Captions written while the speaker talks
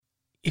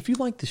If you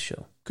like this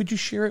show, could you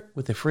share it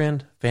with a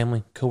friend,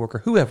 family, coworker,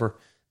 whoever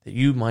that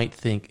you might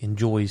think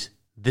enjoys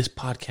this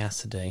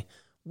podcast today?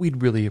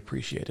 We'd really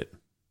appreciate it.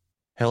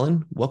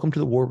 Helen, welcome to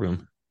the War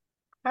Room.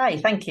 Hi,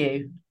 thank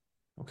you.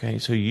 Okay,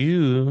 so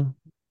you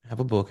have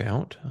a book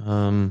out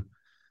on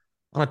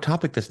a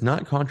topic that's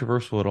not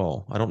controversial at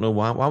all. I don't know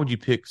why. Why would you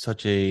pick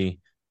such a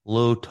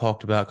low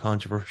talked about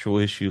controversial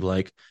issue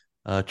like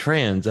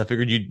trans? I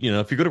figured if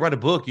you're going to write a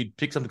book, you'd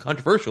pick something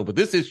controversial, but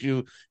this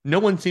issue no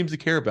one seems to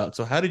care about.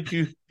 So how did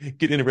you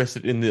get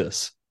interested in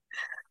this?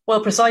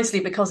 Well,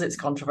 precisely because it's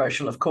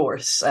controversial, of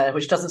course,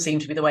 which doesn't seem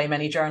to be the way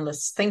many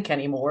journalists think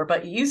anymore,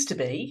 but it used to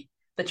be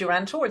that you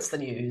ran towards the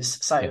news.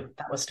 Yeah. So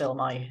that was still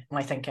my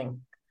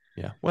thinking.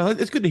 Yeah. Well,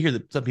 it's good to hear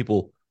that some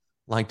people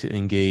like to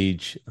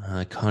engage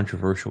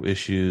controversial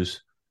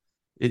issues.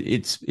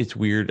 It's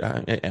weird.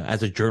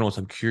 As a journalist,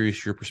 I'm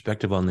curious your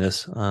perspective on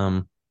this.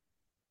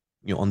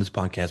 On this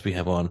podcast, we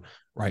have on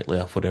right,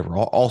 left, whatever,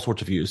 all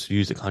sorts of views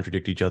that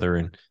contradict each other,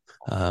 and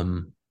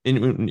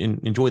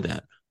enjoy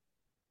that.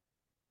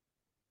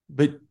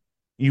 But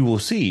you will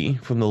see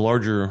from the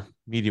larger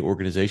media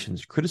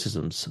organizations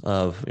criticisms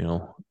of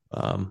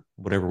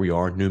whatever we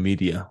are, new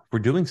media, for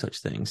doing such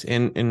things.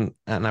 And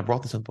I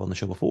brought this up on the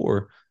show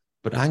before,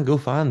 but I can go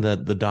find the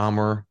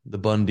Dahmer, the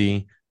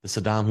Bundy, the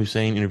Saddam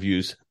Hussein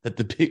interviews, that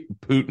the big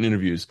Putin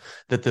interviews,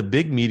 that the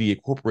big media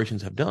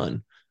corporations have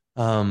done,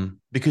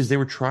 because they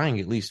were trying,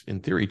 at least in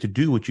theory, to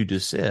do what you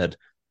just said.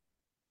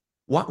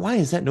 Why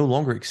is that no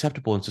longer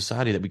acceptable in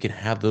society, that we can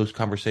have those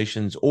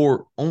conversations,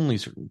 or only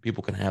certain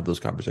people can have those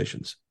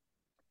conversations?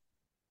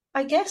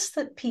 I guess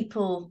that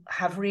people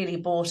have really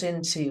bought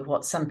into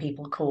what some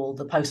people call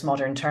the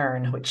postmodern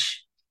turn,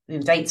 which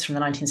dates from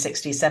the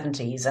 1960s,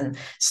 70s, and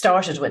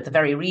started with the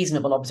very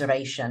reasonable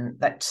observation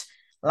that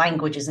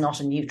language is not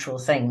a neutral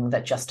thing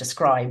that just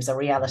describes a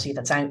reality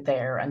that's out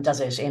there and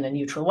does it in a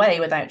neutral way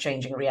without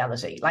changing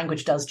reality.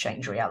 Language does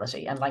change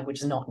reality, and language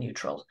is not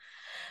neutral.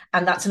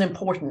 And that's an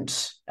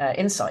important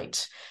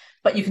insight.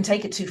 But you can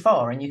take it too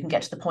far and you can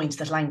get to the point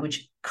that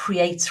language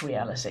creates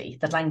reality,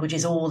 that language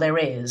is all there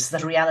is,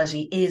 that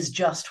reality is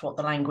just what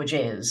the language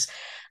is.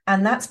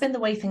 And that's been the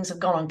way things have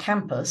gone on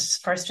campus,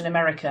 first in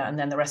America and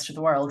then the rest of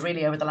the world,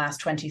 really over the last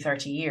 20,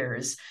 30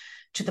 years,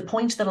 to the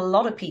point that a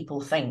lot of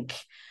people think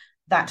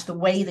that the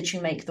way that you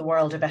make the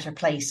world a better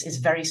place is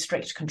very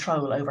strict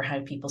control over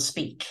how people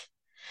speak.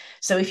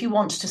 So if you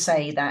want to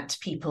say that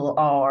people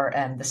are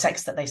the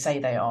sex that they say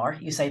they are,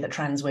 you say that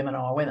trans women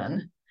are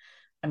women.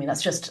 I mean,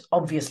 that's just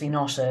obviously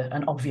not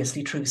an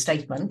obviously true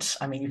statement.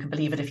 I mean, you can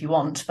believe it if you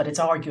want, but it's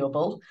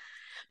arguable.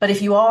 But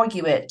if you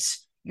argue it,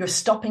 you're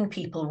stopping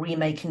people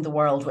remaking the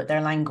world with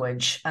their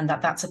language, and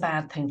that's a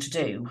bad thing to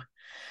do.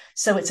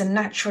 So it's a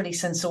naturally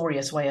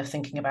censorious way of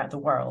thinking about the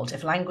world.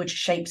 If language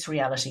shapes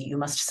reality, you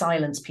must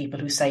silence people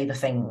who say the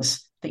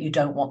things that you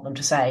don't want them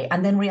to say,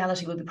 and then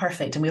reality will be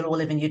perfect and we'll all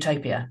live in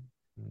utopia.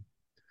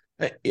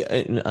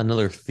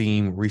 Another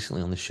theme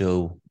recently on the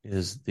show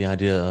is the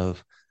idea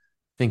of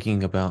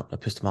thinking about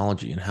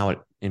epistemology and how it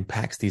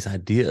impacts these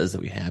ideas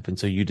that we have. And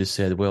so you just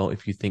said, well,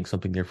 if you think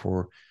something,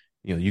 therefore,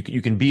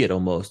 you can be it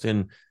almost.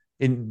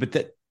 But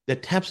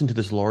that taps into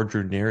this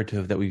larger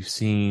narrative that we've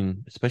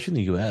seen, especially in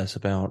the U.S.,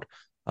 about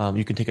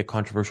you can take a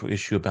controversial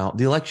issue about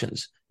the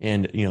elections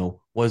and,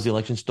 was the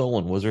election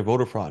stolen? Was there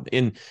voter fraud?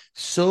 And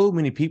so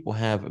many people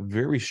have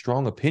very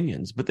strong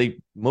opinions, but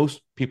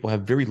most people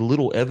have very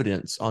little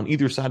evidence on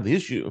either side of the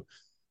issue.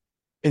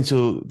 And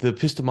so the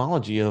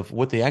epistemology of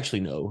what they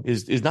actually know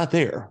is not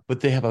there,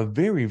 but they have a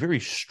very, very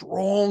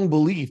strong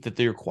belief that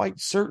they're quite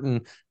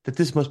certain that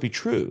this must be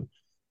true.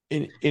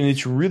 And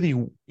it's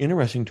really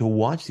interesting to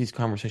watch these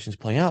conversations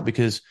play out,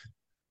 because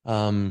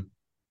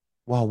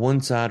while one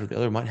side or the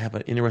other might have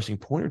an interesting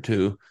point or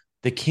two,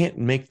 they can't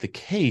make the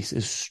case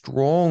as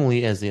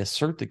strongly as they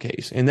assert the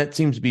case. And that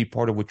seems to be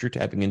part of what you're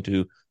tapping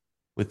into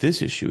with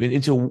this issue.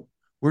 And so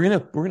we're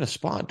in a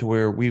spot to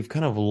where we've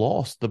kind of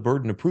lost the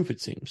burden of proof,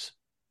 it seems.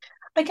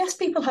 I guess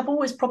people have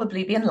always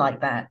probably been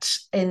like that,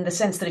 in the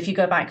sense that if you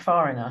go back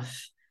far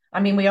enough, I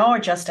mean, we are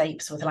just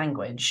apes with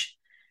language,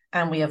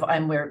 and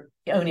we're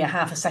only a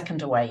half a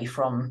second away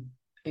from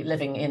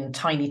living in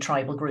tiny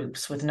tribal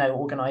groups with no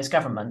organized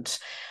government.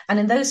 And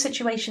in those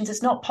situations,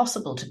 it's not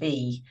possible to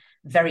be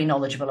very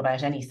knowledgeable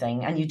about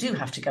anything, and you do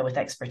have to go with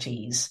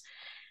expertise.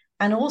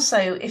 And also,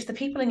 if the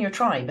people in your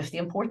tribe, if the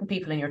important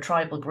people in your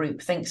tribal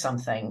group think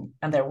something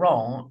and they're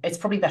wrong, it's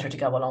probably better to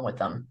go along with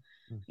them.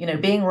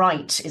 Being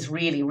right is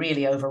really,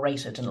 really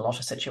overrated in a lot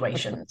of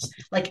situations.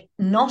 Like,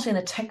 not in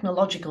a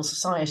technological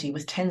society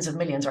with tens of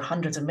millions or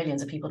hundreds of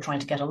millions of people trying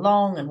to get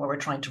along, and where we're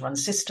trying to run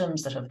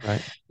systems that have,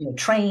 Right.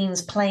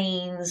 Trains,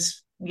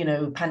 planes,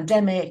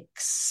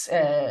 pandemics,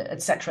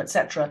 et cetera, et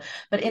cetera.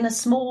 But in a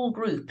small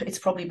group, it's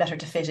probably better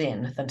to fit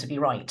in than to be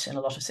right in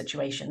a lot of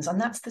situations. And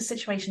that's the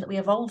situation that we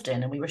evolved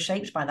in. And we were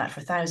shaped by that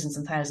for thousands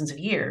and thousands of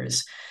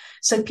years.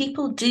 So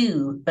people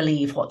do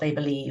believe what they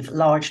believe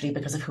largely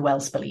because of who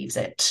else believes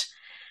it.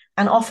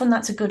 And often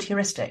that's a good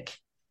heuristic.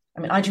 I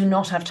mean, I do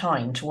not have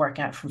time to work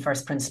out from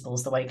first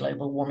principles the way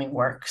global warming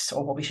works,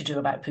 or what we should do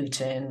about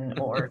Putin,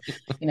 or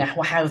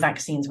how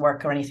vaccines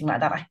work, or anything like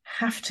that. I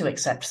have to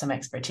accept some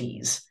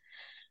expertise.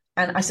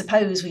 And I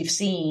suppose we've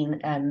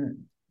seen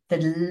the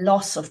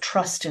loss of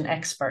trust in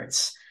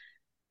experts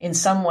in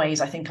some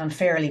ways, I think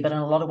unfairly, but in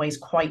a lot of ways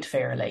quite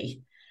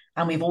fairly.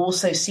 And we've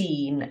also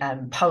seen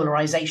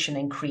polarization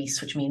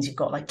increase, which means you've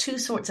got like two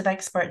sorts of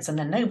experts, and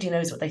then nobody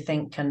knows what they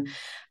think. And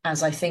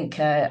as I think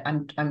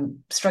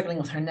I'm struggling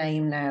with her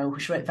name now, who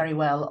she wrote very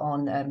well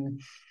on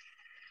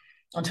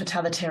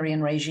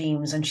totalitarian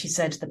regimes, and she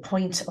said the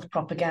point of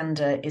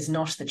propaganda is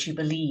not that you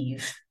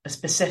believe a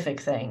specific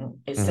thing;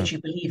 it's that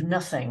you believe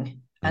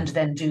nothing and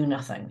then do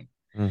nothing.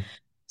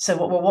 So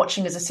what we're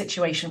watching is a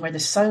situation where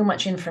there's so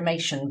much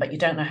information, but you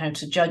don't know how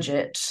to judge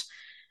it.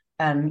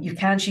 You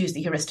can't use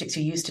the heuristics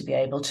you used to be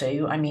able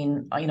to. I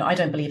mean, I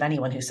don't believe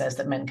anyone who says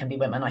that men can be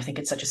women. I think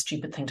it's such a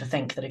stupid thing to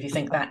think that if you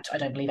think that, I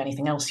don't believe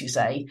anything else you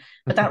say.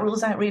 But that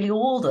rules out really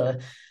all the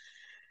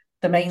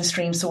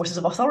mainstream sources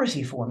of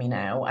authority for me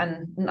now.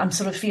 And I'm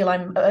sort of feel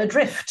I'm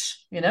adrift,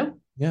 Yeah.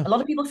 A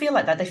lot of people feel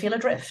like that. They feel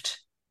adrift.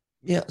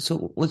 Yeah.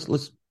 So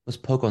let's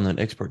poke on that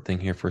expert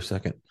thing here for a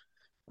second.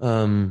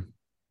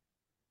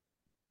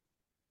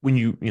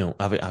 When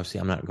obviously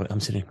I'm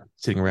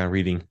sitting around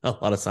reading a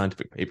lot of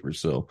scientific papers.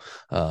 So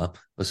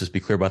let's just be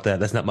clear about that.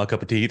 That's not my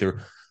cup of tea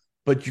either.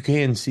 But you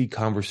can see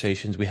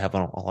conversations. We have a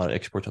lot of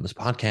experts on this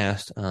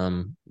podcast.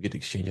 We get to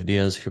exchange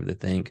ideas, hear what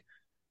they think.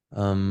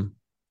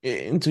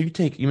 And so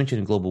you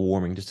mentioned global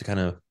warming, just to kind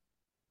of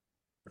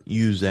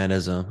use that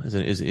as an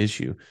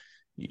issue.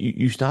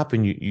 You stop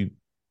and you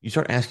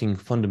start asking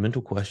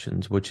fundamental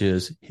questions, which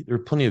is there are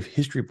plenty of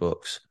history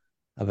books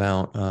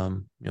about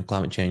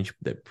climate change,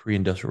 that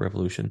pre-industrial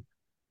revolution,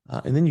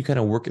 and then you kind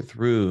of work it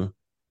through.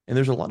 And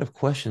there's a lot of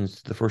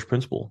questions to the first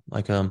principle,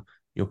 like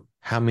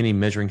how many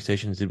measuring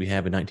stations did we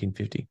have in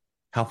 1950?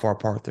 How far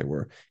apart they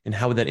were, and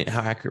how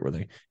accurate were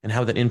they, and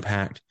how would that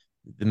impact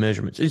the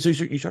measurements? And so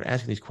you start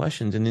asking these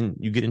questions, and then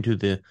you get into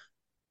the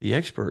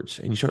experts,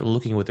 and you start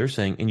looking at what they're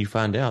saying, and you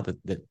find out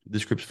that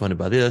this group's funded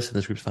by this, and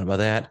this group's funded by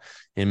that,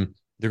 and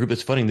the group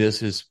that's funding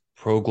this is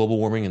pro global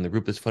warming, and the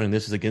group that's funding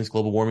this is against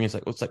global warming. It's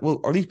like, well,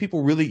 are these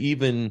people really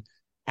even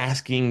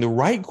asking the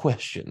right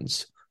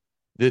questions?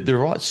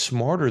 They're a lot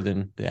smarter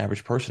than the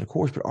average person, of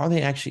course, but are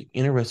they actually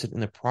interested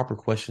in the proper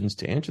questions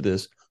to answer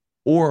this,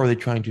 or are they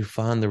trying to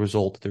find the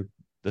result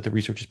that the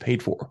research is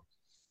paid for?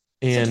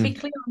 So to be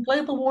clear on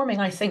global warming,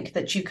 I think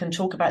that you can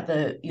talk about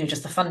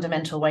just the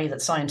fundamental way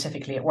that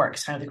scientifically it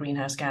works, how the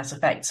greenhouse gas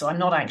affects. So I'm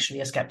not actually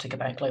a skeptic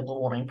about global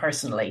warming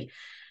personally.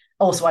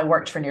 Also, I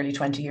worked for nearly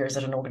 20 years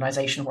at an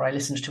organization where I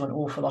listened to an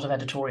awful lot of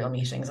editorial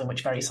meetings in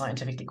which very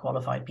scientifically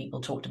qualified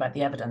people talked about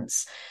the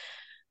evidence.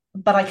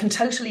 But I can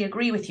totally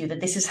agree with you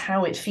that this is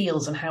how it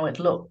feels and how it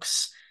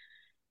looks.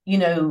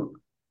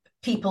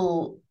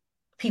 People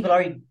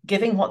are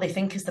giving what they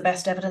think is the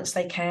best evidence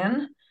they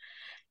can.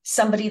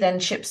 Somebody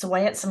then chips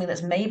away at something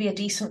that's maybe a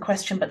decent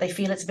question, but they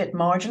feel it's a bit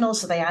marginal,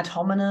 so they ad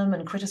hominem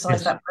and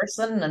criticize that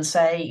person and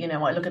say,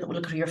 I look at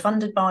who you're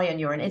funded by, and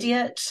you're an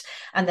idiot.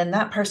 And then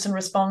that person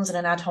responds in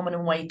an ad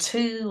hominem way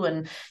too,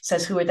 and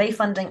says, who are they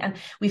funding? And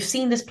we've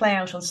seen this play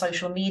out on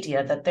social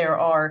media, that there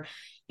are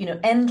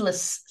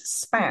endless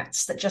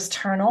spats that just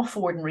turn off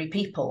ordinary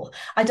people.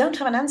 I don't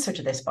have an answer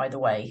to this, by the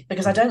way,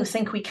 because I don't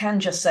think we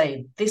can just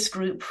say this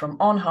group from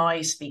on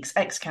high speaks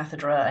ex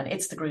cathedra, and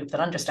it's the group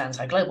that understands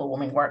how global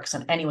warming works,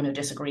 and anyone who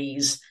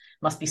disagrees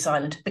must be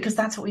silent, because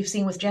that's what we've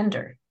seen with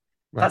gender.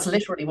 Right. That's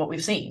literally what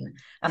we've seen.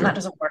 And that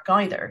doesn't work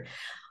either.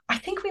 I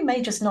think we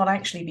may just not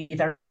actually be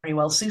very, very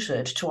well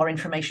suited to our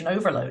information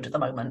overload at the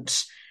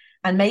moment.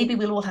 And maybe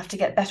we'll all have to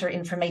get better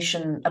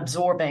information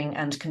absorbing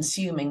and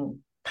consuming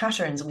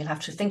patterns, and we'll have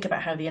to think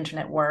about how the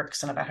internet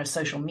works and about how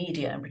social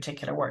media in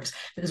particular works,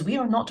 because we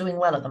are not doing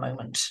well at the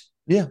moment.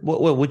 Yeah,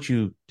 well, what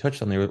you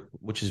touched on there,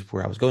 which is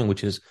where I was going,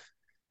 which is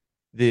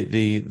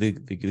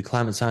the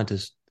climate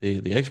scientists,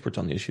 the experts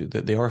on the issue,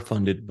 that they are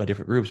funded by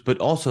different groups, but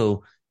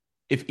also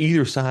if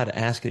either side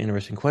asks an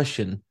interesting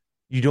question,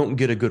 you don't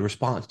get a good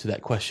response to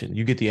that question.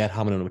 You get the ad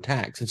hominem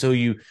attacks, and so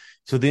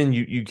then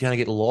you kind of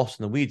get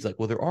lost in the weeds. Like,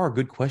 well, there are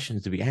good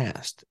questions to be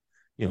asked.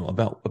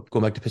 About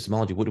going back to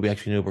epistemology, what do we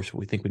actually know versus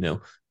what we think we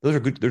know? Those are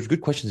good. There's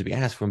good questions to be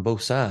asked from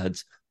both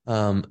sides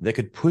that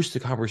could push the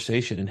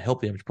conversation and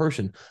help the average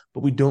person, but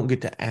we don't get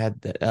to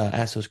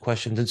ask those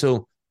questions. And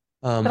so,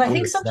 but I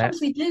think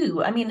sometimes we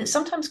do. I mean,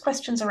 sometimes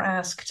questions are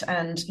asked,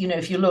 and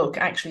if you look,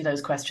 actually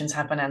those questions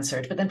have been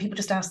answered, but then people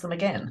just ask them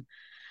again.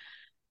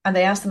 And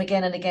they ask them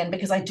again and again,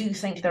 because I do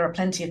think there are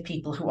plenty of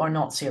people who are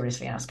not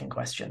seriously asking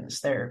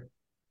questions.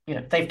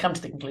 They've come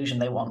to the conclusion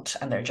they want,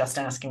 and they're just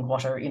asking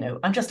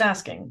I'm just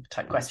asking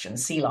type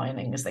questions, sea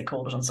lioning, as they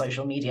call it on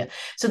social media.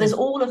 So there's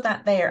all of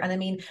that there. And I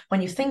mean,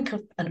 when you think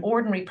of an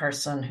ordinary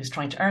person who's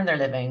trying to earn their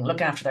living,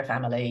 look after their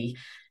family,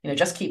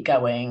 just keep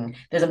going,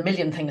 there's a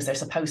million things they're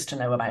supposed to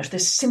know about.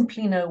 There's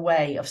simply no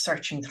way of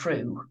searching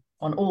through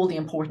on all the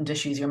important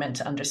issues you're meant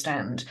to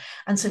understand.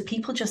 And so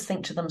people just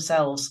think to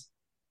themselves,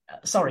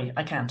 sorry,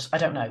 I can't. I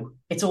don't know.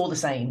 It's all the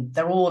same.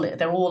 They're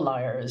all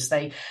liars.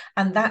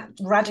 And that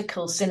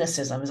radical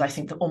cynicism is, I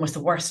think, almost the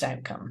worst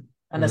outcome.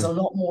 And there's a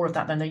lot more of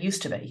that than there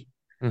used to be.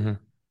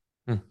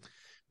 Mm-hmm.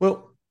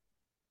 Well,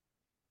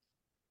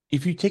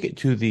 if you take it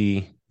to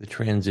the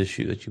trans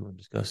issue that you want to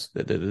discuss,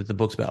 the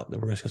book's about that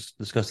we're going to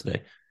discuss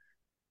today,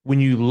 when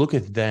you look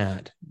at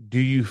that, do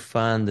you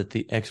find that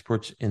the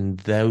experts in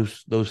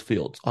those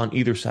fields on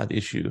either side of the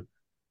issue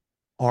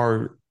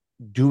are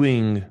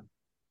doing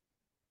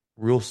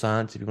real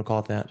science, if you want to call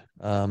it that,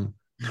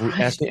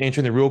 Right.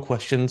 answering the real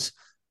questions?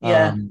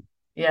 Yeah.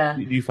 Yeah.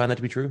 Do you find that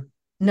to be true?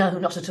 No,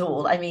 not at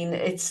all. I mean,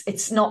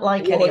 it's not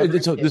like any Well,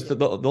 other so this, issue.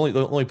 the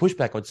only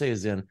pushback I would say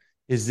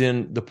is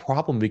then the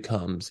problem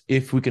becomes,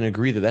 if we can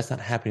agree that that's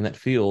not happening in that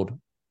field.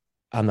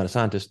 I'm not a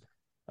scientist.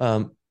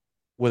 Um,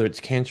 whether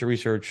it's cancer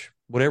research,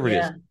 whatever it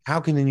is, Yeah.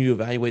 how can then you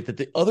evaluate that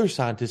the other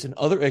scientists and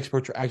other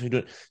experts are actually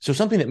doing it? So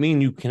something that me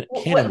and you can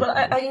Well,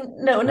 understand.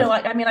 no, no.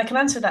 Right. I mean, I can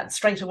answer that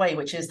straight away,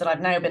 which is that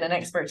I've now been an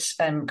expert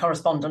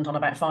correspondent on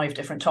about 5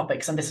 different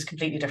topics, and this is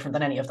completely different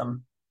than any of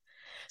them.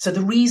 So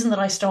the reason that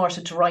I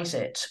started to write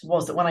it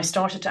was that when I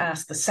started to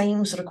ask the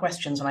same sort of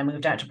questions when I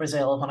moved out to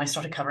Brazil, when I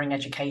started covering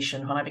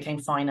education, when I became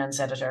finance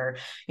editor,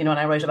 and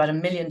I wrote about a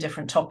million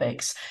different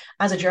topics.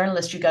 As a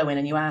journalist, you go in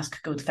and you ask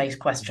good faith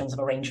questions of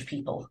a range of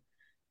people.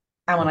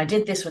 And when I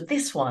did this with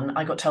this one,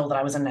 I got told that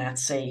I was a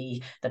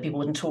Nazi, that people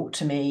wouldn't talk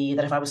to me,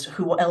 that if I was,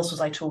 who else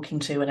was I talking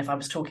to? And if I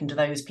was talking to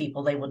those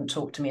people, they wouldn't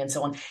talk to me, and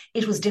so on.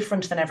 It was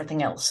different than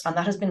everything else. And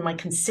that has been my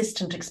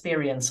consistent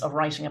experience of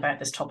writing about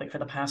this topic for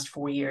the past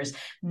 4 years.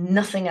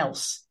 Nothing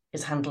else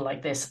is handled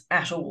like this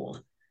at all.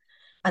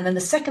 And then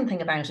the second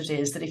thing about it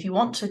is that if you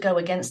want to go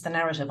against the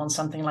narrative on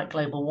something like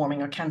global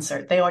warming or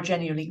cancer, they are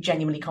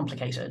genuinely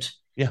complicated.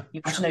 Yeah,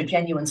 You have to know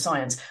genuine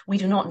science. We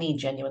do not need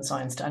genuine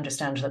science to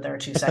understand that there are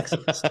two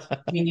sexes.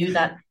 We knew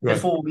that right,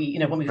 before we,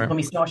 right. when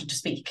we started to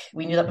speak.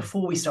 We knew that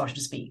before we started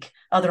to speak.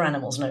 Other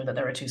animals know that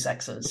there are two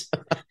sexes.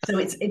 So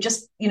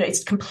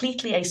it's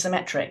completely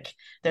asymmetric.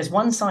 There's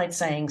one side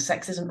saying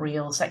sex isn't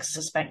real, sex is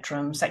a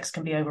spectrum, sex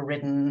can be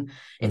overridden,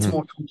 it's Mm-hmm.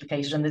 more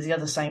complicated, and there's the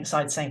other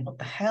side saying, what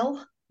the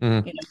hell?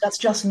 Mm-hmm. That's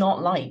just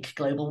not like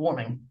global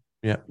warming.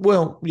 Yeah.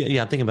 Well,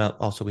 yeah. I'm thinking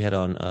about also we had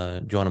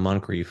on Joanna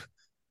Moncrief,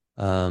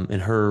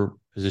 and her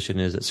position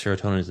is that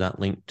serotonin is not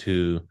linked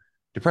to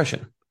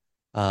depression.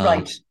 Um,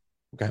 Right.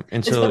 okay.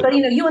 And But, so,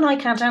 you and I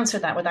can't answer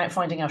that without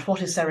finding out what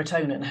is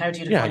serotonin. How do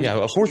you yeah, define yeah,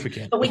 of course depression? we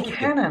can. But Of we course we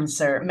can. can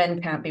answer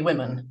men can't be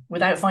women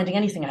without finding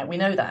anything out. We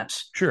know that.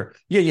 Sure.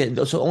 Yeah,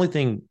 yeah. So the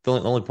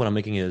only point I'm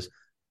making is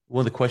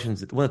one of the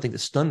things that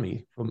stunned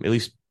me from, at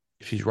least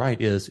if she's right,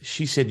 is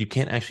she said you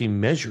can't actually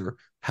measure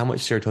how much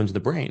serotonin's in the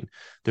brain.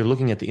 They're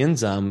looking at the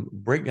enzyme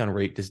breakdown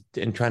rate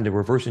and trying to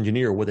reverse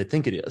engineer what they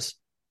think it is.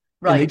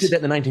 And they Right. did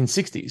that in the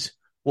 1960s.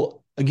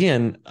 Well,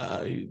 again,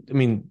 I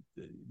mean,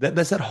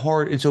 that's that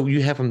hard. And so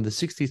you have from the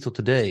 60s till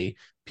today,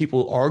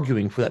 people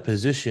arguing for that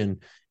position.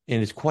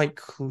 And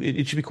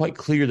it should be quite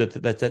clear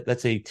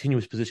that's a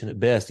tenuous position at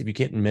best if you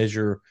can't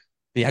measure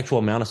the actual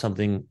amount of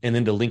something and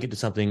then to link it to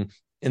something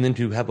and then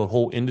to have a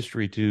whole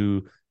industry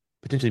to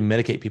potentially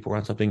medicate people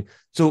around something.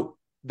 So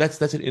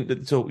that's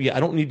it. So yeah, I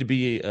don't need to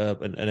be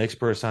an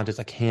expert, a scientist.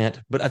 I can't,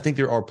 but I think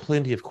there are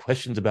plenty of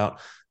questions about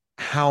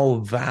how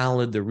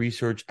valid the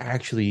research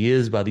actually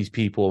is by these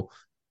people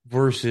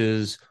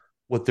versus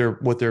what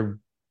they're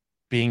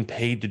being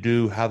paid to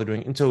do, how they're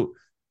doing. And so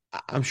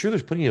I'm sure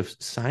there's plenty of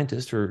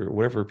scientists or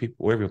whatever people,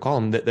 whatever you call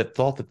them, that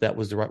thought that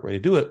was the right way to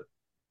do it.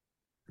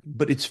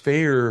 But it's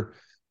fair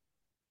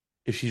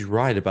if she's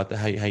right about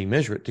how you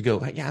measure it to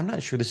go, yeah, I'm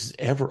not sure this is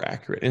ever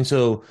accurate. And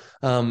so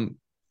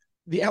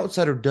the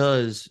outsider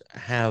does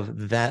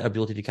have that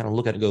ability to kind of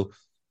look at it and go,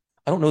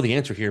 I don't know the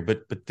answer here,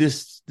 but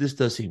this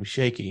does seem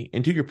shaky.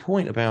 And to your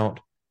point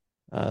about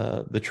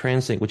the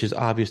trans thing, which is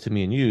obvious to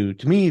me and you,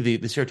 to me the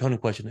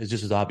serotonin question is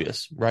just as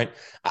obvious, right?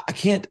 I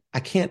can't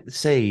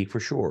say for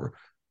sure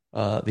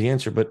the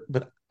answer, but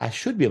I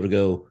should be able to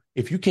go,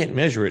 if you can't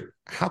measure it,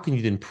 how can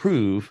you then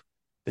prove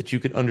that you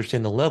can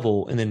understand the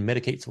level and then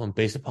medicate someone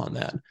based upon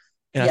that?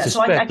 And I Yeah,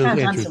 so I suspect those can't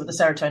answers. answer with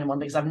the serotonin one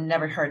because I've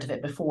never heard of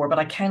it before, but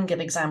I can give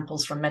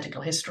examples from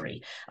medical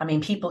history. I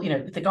mean, people,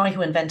 the guy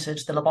who invented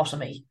the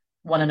lobotomy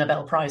won a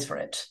Nobel Prize for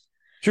it.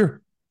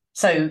 Sure.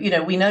 So,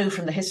 we know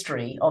from the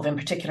history of, in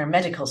particular,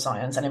 medical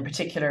science and in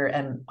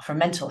particular for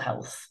mental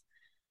health,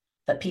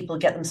 that people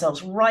get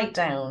themselves right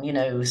down,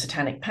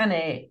 satanic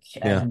panic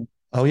Yeah.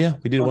 Oh yeah,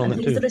 we did well on and that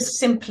things too. that are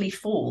simply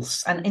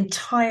false, and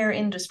entire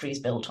industries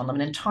built on them,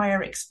 and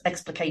entire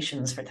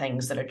explications for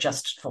things that are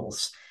just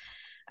false.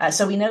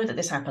 So we know that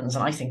this happens,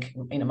 and I think,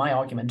 one of my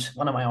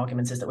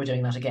arguments is that we're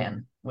doing that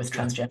again with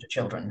Yeah. transgender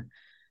children.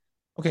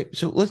 Okay,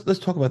 so let's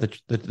talk about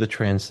the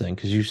trans thing,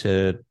 because you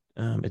said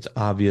it's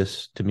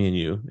obvious to me and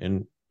you,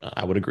 and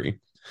I would agree.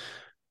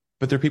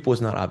 But there are people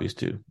it's not obvious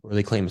to, or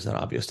they claim it's not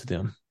obvious to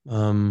them.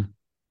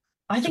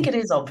 I So think it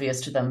is obvious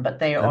to them, but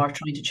they yeah, are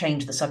trying to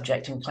change the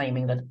subject and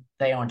claiming that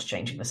they aren't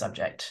changing the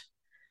subject.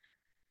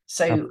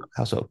 how, So,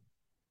 how so?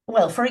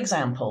 well, for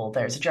example,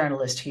 there's a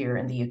journalist here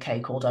in the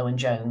UK called Owen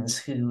Jones,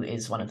 who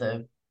is one of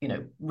the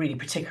really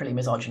particularly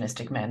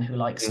misogynistic men who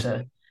likes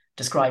to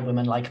describe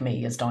women like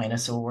me as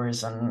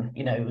dinosaurs and,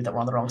 that we're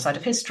on the wrong side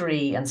of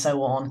history and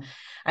so on.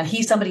 And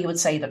he's somebody who would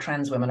say that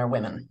trans women are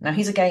women. Now,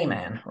 he's a gay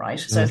man, right?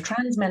 So if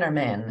trans men are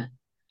men,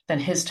 then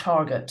his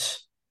target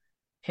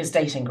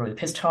dating group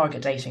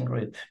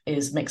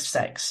is mixed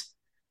sex.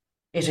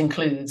 It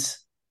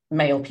includes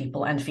male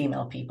people and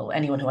female people,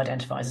 anyone who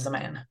identifies as a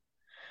man.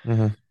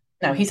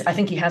 Now, I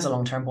think he has a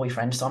long-term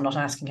boyfriend, so I'm not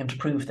asking him to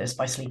prove this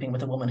by sleeping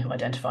with a woman who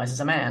identifies as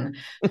a man,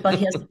 but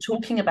he has been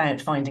talking about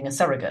finding a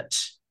surrogate.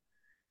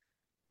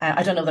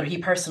 I don't know whether he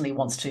personally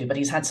wants to, but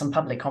he's had some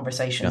public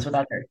conversations with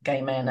other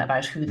gay men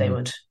about who they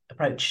would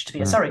approach to be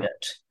a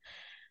surrogate.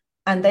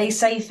 And they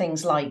say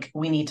things like,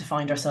 we need to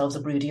find ourselves a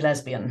broody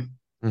lesbian.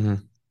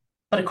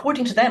 But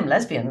according to them,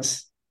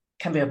 lesbians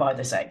can be of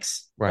either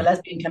sex. Right. A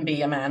lesbian can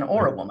be a man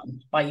or a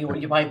woman by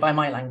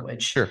my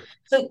language. Sure.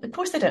 So of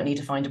course they don't need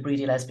to find a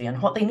broody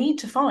lesbian. What they need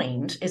to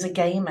find is a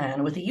gay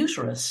man with a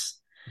uterus,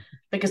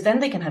 because then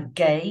they can have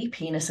gay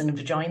penis and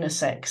vagina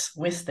sex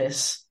with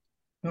this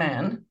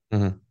man.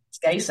 It's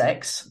gay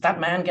sex. That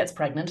man gets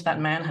pregnant. That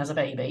man has a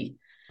baby.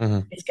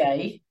 It's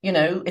gay.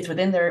 It's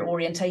within their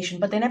orientation,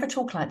 but they never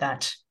talk like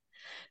that.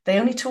 They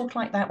only talk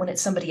like that when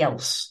it's somebody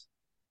else.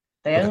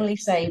 They only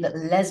say that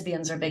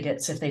lesbians are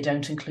bigots if they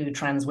don't include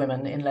trans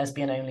women in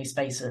lesbian-only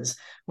spaces.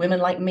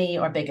 Women like me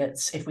are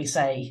bigots if we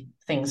say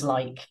things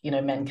like,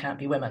 men can't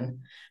be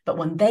women. But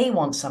when they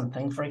want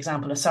something, for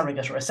example, a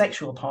surrogate or a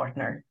sexual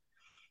partner,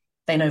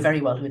 they know very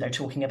well who they're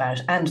talking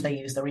about, and they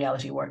use the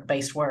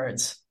reality-based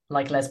words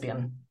like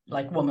lesbian,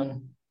 like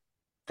woman.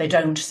 They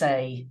don't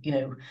say,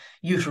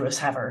 uterus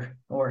haver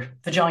or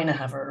vagina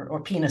haver or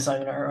penis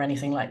owner or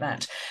anything like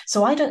that.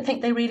 So I don't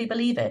think they really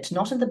believe it.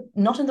 Not in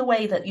the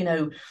way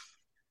that,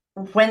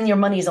 when your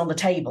money's on the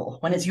table,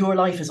 when it's your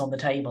life is on the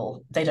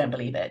table, they don't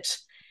believe it.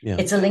 Yeah.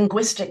 It's a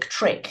linguistic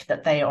trick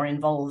that they are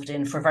involved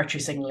in for virtue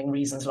signaling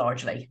reasons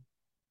largely.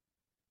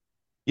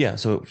 Yeah.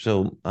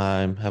 So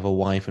I have a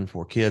wife and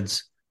 4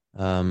 kids.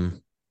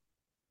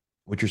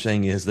 What you're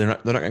saying is they're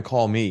not going to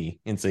call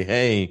me and say,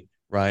 "Hey,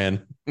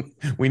 Ryan,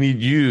 we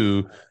need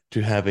you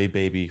to have a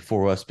baby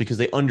for us," because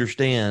they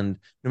understand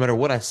no matter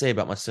what I say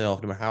about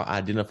myself, no matter how I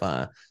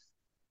identify,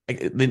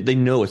 they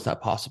know it's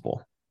not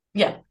possible.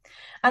 Yeah.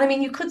 And I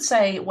mean, you could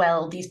say,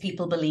 well, these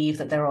people believe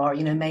that there are,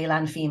 male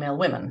and female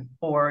women,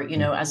 or,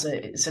 so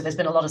there's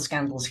been a lot of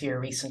scandals here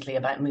recently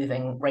about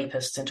moving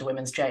rapists into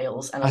women's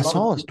jails. And I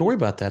saw a story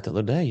about that the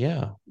other day.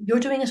 Yeah. You're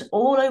doing it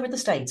all over the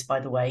States, by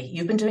the way.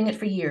 You've been doing it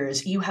for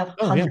years. You have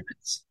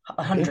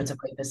hundreds of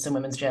rapists in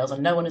women's jails,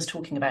 and no one is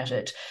talking about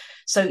it.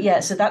 So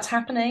that's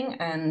happening,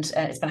 and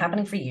it's been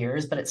happening for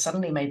years, but it's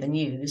suddenly made the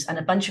news, and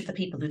a bunch of the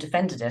people who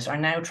defended it are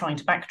now trying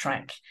to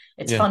backtrack.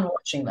 It's fun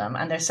watching them,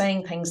 and they're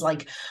saying things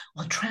like,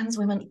 well, trans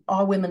women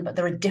are women, but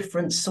they're a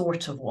different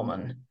sort of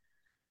woman.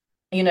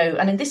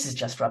 And this is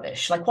just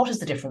rubbish. Like, what is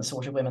the different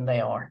sort of women they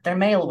are? They're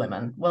male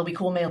women. Well, we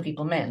call male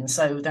people men,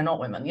 so they're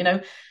not women,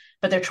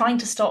 But they're trying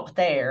to stop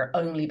there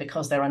only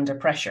because they're under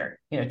pressure.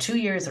 2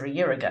 years or a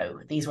year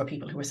ago, these were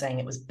people who were saying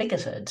it was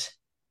bigoted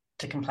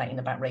to complain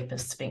about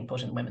rapists being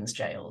put in women's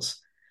jails.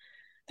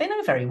 They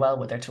know very well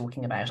what they're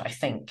talking about, I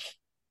think,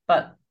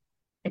 but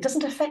it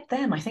doesn't affect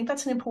them. I think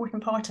that's an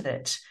important part of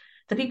it.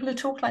 The people who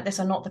talk like this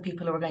are not the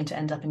people who are going to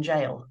end up in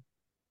jail.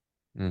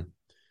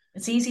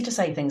 It's easy to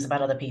say things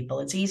about other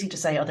people. It's easy to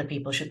say other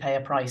people should pay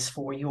a price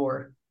for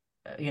your,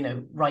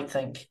 right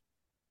think.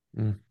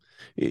 And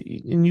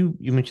you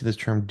mentioned this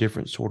term,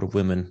 different sort of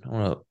women. I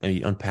want to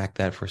maybe unpack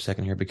that for a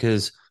second here,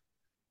 because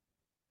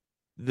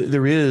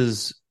there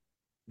is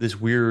this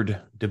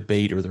weird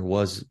debate, or there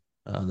was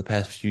the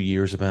past few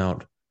years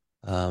about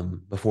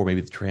before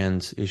maybe the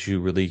trans issue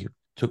really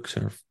took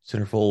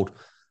centerfold.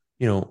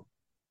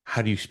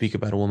 How do you speak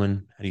about a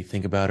woman? How do you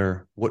think about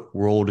her? What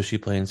role does she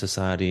play in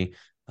society?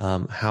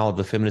 How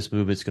the feminist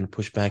movement is going to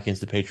push back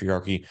against the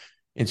patriarchy.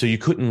 And so you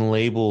couldn't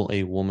label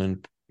a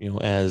woman,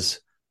 as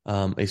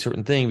a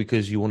certain thing,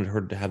 because you wanted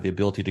her to have the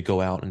ability to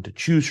go out and to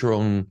choose her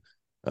own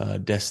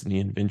destiny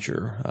and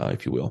venture,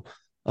 if you will.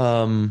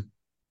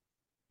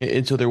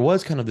 And so there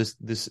was kind of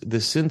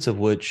this sense of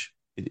which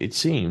it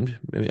seemed,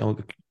 maybe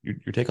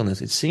your take on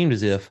this, it seemed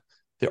as if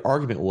the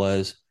argument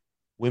was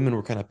women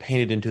were kind of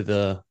painted into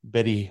the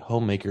Betty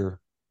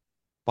homemaker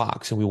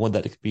box, and we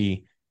wanted that to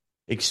be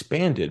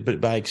expanded. But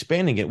by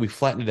expanding it, we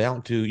flattened it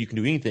out to you can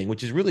do anything,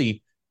 which is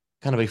really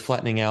kind of a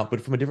flattening out,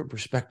 but from a different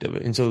perspective.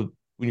 And so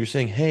when you're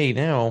saying, hey,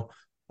 now,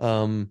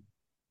 a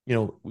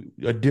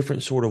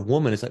different sort of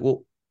woman, it's like,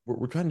 well,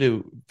 we're trying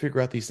to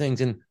figure out these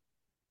things. And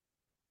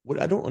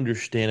what I don't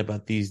understand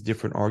about these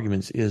different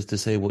arguments is to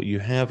say, well, you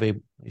have a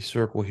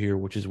circle here,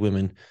 which is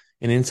women.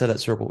 And inside that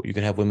circle, you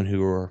can have women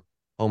who are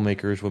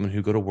homemakers, women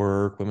who go to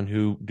work, women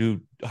who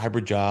do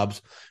hybrid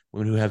jobs,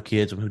 women who have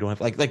kids, women who don't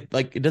have,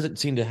 like it doesn't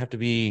seem to have to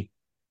be,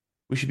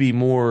 we should be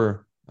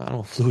more, I don't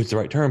know if fluid's the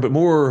right term, but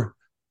more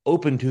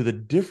open to the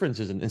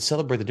differences and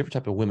celebrate the different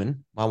type of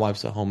women. My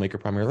wife's a homemaker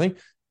primarily.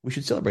 We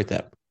should celebrate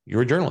that.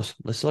 You're a journalist.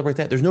 Let's celebrate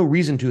that. There's no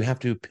reason to have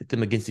to pit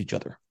them against each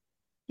other.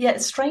 Yeah,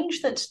 it's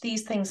strange that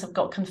these things have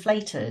got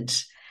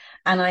conflated.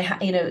 And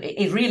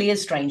it really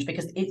is strange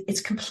because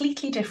it's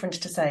completely different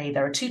to say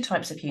there are two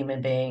types of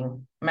human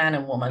being, man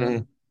and woman.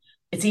 Mm-hmm.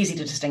 It's easy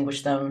to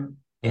distinguish them.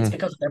 It's Mm-hmm.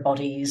 because of their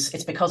bodies.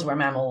 It's because we're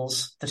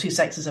mammals. The two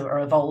sexes are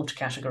evolved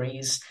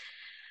categories.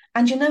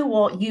 And you know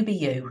what? You be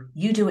you.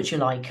 You do what you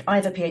like. I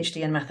have a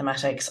PhD in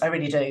mathematics. I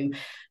really do.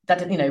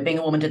 That, being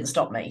a woman didn't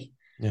stop me.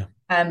 Yeah.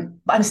 But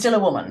I'm still a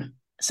woman.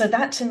 So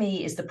that to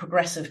me is the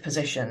progressive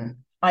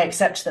position. I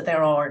accept that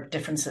there are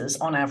differences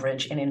on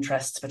average in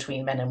interests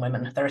between men and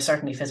women. There are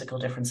certainly physical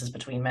differences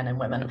between men and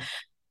women. Yeah.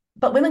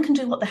 But women can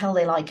do what the hell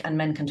they like and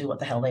men can do what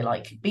the hell they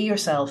like. Be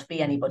yourself,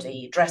 be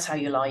anybody, dress how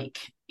you like.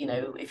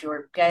 If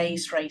you're gay,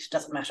 straight,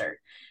 doesn't matter.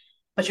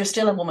 But you're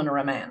still a woman or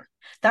a man.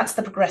 That's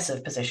the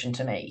progressive position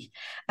to me.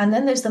 And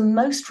then there's the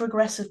most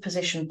regressive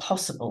position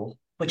possible,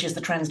 which is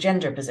the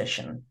transgender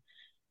position.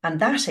 And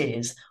that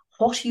is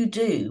what you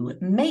do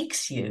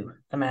makes you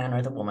the man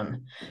or the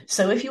woman.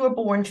 So if you were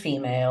born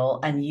female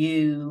and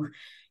you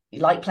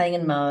like playing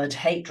in mud,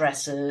 hate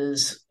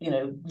dresses,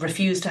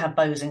 refuse to have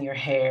bows in your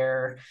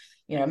hair,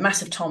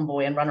 massive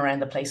tomboy and run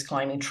around the place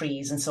climbing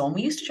trees and so on.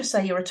 We used to just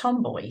say you're a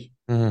tomboy.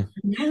 Mm-hmm.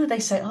 Now they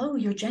say, oh,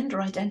 your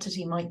gender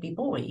identity might be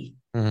boy.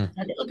 Mm-hmm.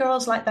 And little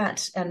girls like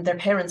that, and their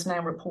parents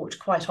now report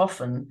quite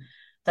often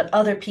that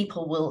other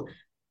people will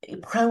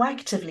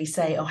proactively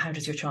say, oh, how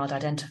does your child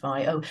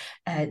identify? Oh,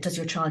 does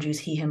your child use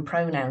he, him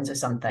pronouns or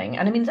something?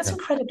 And I mean, that's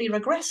incredibly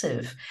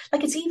regressive.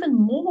 Like, it's even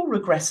more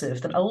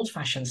regressive than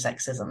old-fashioned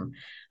sexism.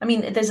 I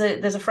mean, there's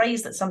a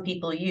phrase that some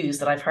people use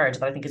that I've heard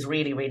that I think is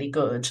really, really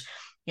good.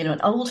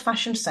 An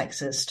old-fashioned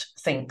sexist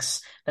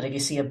thinks that if you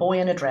see a boy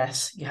in a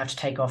dress, you have to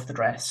take off the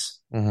dress.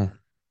 Mm-hmm.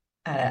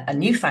 A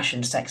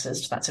new-fashioned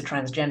sexist, that's a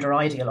transgender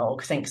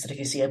ideologue, thinks that if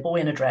you see a boy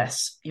in a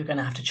dress, you're going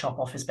to have to chop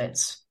off his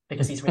bits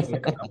because he's really a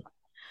girl.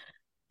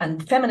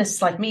 And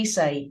feminists like me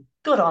say,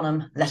 good on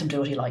him, let him do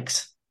what he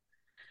likes.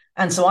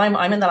 And so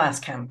I'm in the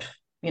last camp.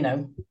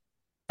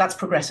 That's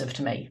progressive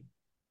to me.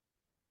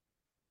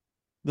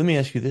 Let me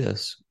ask you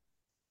this.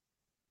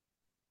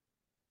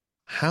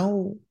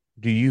 How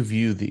do you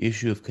view the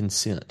issue of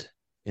consent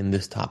in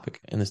this topic,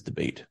 in this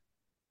debate?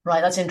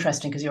 Right, that's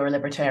interesting because you're a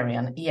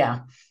libertarian.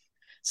 Yeah.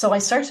 So I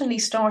certainly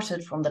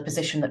started from the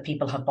position that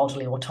people have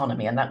bodily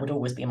autonomy, and that would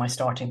always be my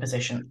starting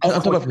position. I'm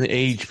talking about from the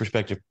age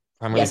perspective.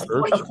 Yes,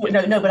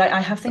 no, but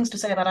I have things to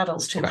say about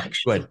adults too. Okay.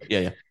 Actually. Go ahead.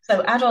 Yeah.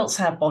 So adults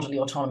have bodily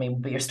autonomy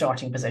would be your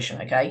starting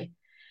position, okay?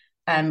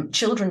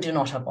 Children do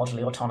not have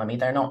bodily autonomy.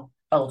 They're not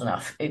old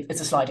enough.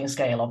 It's a sliding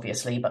scale,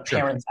 obviously, but sure.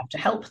 Parents have to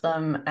help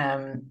them.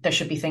 There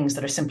should be things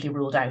that are simply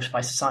ruled out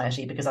by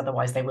society because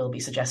otherwise they will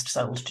be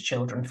sold to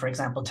children. For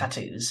example,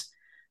 tattoos.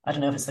 I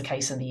don't know if it's the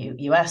case in the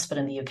US, but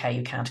in the UK,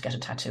 you can't get a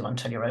tattoo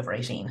until you're over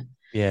 18.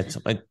 Yeah, it's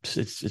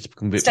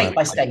state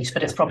by state,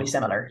 but it's probably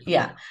similar.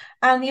 Yeah.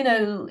 And,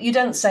 you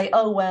don't say,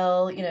 oh,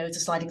 well, it's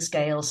a sliding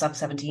scale. Some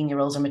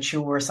 17-year-olds are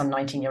mature, some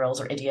 19-year-olds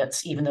are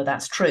idiots, even though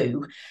that's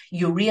true.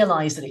 You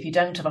realize that if you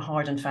don't have a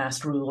hard and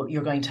fast rule,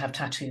 you're going to have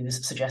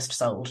tattoos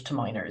sold to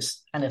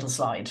minors and it'll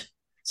slide.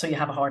 So you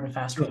have a hard and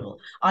fast rule.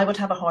 I would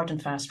have a hard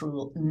and fast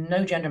rule,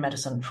 no gender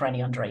medicine for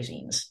any under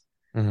 18s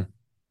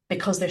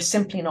because they're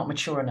simply not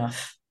mature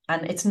enough.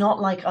 And it's not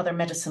like other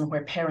medicine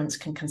where parents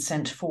can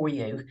consent for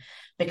you,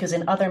 because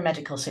in other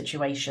medical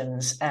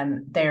situations,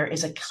 there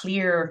is a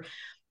clear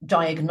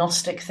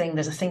diagnostic thing.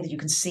 There's a thing that you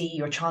can see.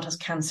 Your child has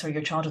cancer,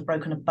 your child has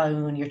broken a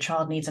bone, your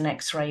child needs an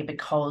X-ray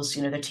because,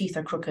 their teeth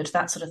are crooked,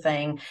 that sort of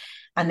thing.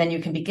 And then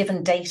you can be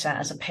given data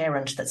as a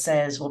parent that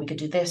says, well, we could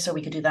do this, or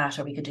we could do that,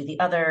 or we could do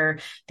the other.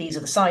 These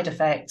are the side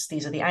effects.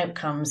 These are the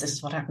outcomes. This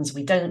is what happens if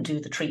we don't do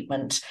the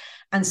treatment.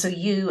 And so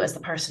you, as the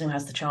person who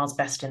has the child's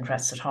best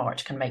interests at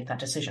heart, can make that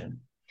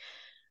decision.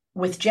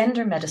 With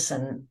gender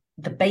medicine,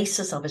 the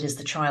basis of it is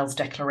the child's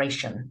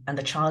declaration, and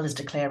the child is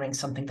declaring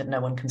something that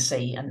no one can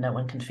see and no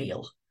one can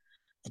feel.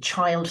 The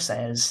child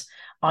says,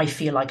 I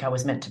feel like I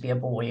was meant to be a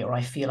boy, or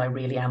I feel I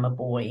really am a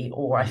boy,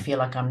 or I feel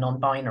like I'm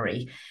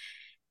non-binary.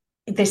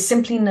 There's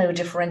simply no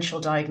differential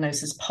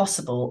diagnosis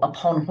possible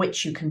upon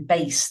which you can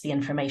base the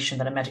information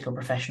that a medical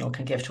professional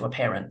can give to a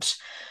parent.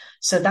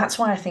 So that's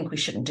why I think we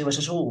shouldn't do it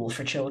at all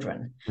for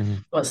children. Mm-hmm.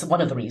 Well, it's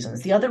one of the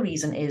reasons. The other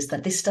reason is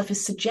that this stuff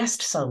is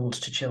sold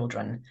to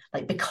children.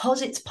 Like,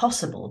 because it's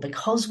possible,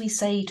 because we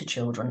say to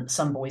children,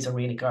 some boys are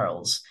really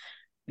girls.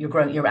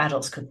 Your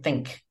adults could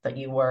think that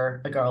you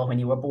were a girl when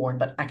you were born,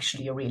 but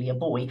actually you're really a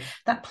boy.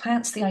 That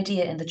plants the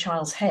idea in the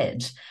child's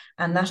head.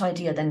 And that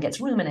idea then gets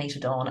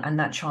ruminated on, and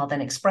that child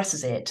then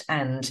expresses it,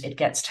 and it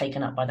gets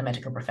taken up by the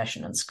medical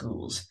profession and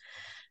schools.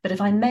 But if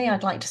I may,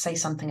 I'd like to say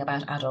something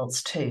about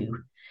adults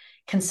too.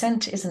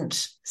 Consent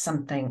isn't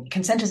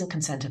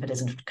consent if it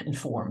isn't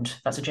informed.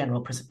 That's a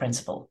general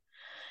principle.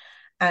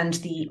 And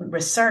the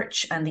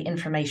research and the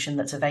information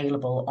that's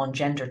available on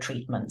gender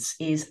treatments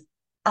is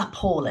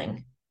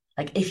appalling.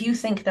 Like, if you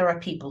think there are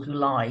people who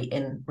lie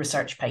in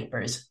research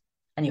papers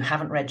and you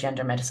haven't read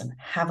gender medicine,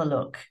 have a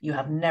look. You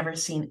have never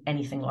seen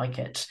anything like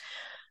it.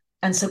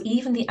 And so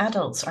even the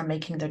adults are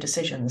making their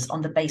decisions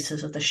on the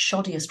basis of the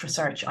shoddiest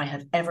research I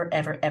have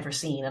ever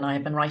seen. And I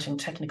have been writing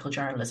technical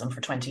journalism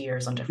for 20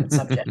 years on different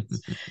subjects.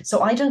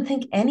 So I don't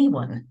think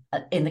anyone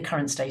in the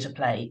current state of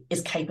play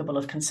is capable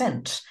of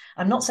consent.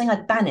 I'm not saying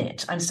I'd ban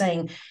it. I'm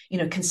saying,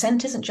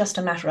 consent isn't just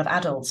a matter of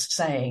adults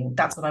saying,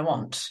 that's what I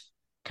want.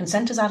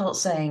 Consent is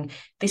adults saying,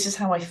 this is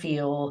how I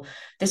feel,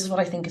 this is what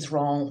I think is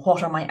wrong,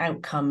 what are my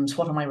outcomes,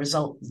 what are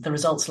the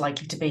results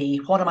likely to be,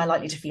 what am I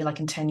likely to feel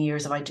like in 10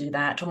 years if I do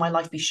that, will my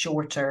life be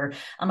shorter,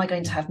 am I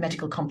going to have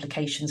medical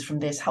complications from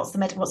this, what's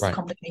the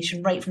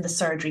complication rate from the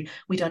surgery?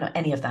 We don't know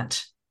any of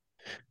that.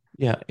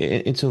 Yeah,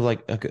 and so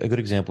like a good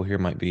example here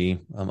might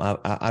be,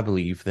 I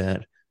believe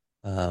that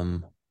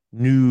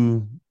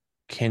new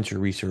cancer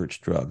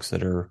research drugs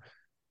that are,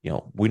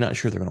 we're not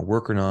sure they're going to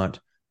work or not,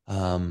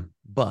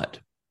 but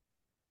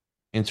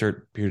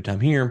insert period of time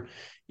here,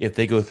 if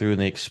they go through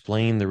and they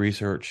explain the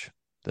research,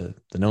 the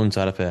known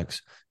side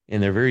effects,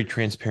 and they're very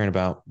transparent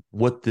about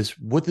what this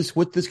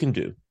can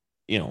do.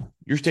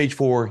 You're stage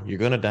 4, you're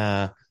going to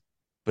die,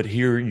 but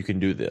here you can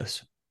do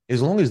this.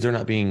 As long as they're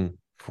not being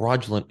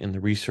fraudulent in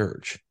the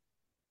research,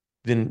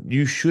 then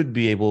you should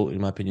be able, in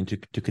my opinion,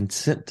 to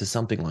consent to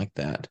something like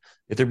that.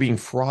 If they're being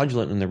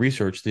fraudulent in the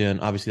research, then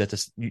obviously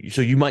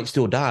so you might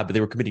still die, but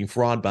they were committing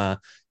fraud by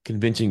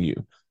convincing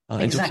you.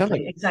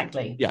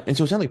 Exactly. Yeah, and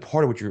so it sounds like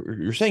part of what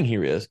you're saying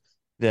here is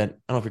that,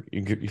 I don't know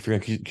if you're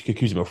going to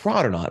accuse them of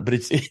fraud or not, but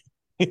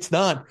it's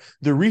not,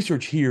 the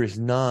research here is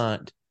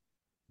not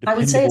dependable. I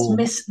would say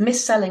it's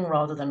mis-selling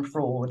rather than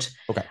fraud.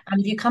 Okay.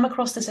 And if you come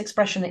across this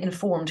expression,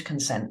 informed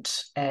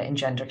consent, in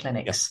gender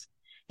clinics,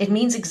 it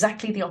means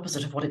exactly the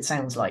opposite of what it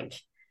sounds like.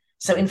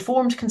 So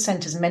informed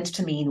consent is meant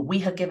to mean we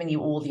have given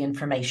you all the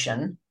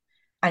information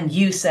and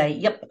you say,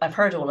 yep, I've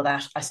heard all of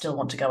that, I still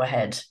want to go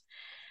ahead.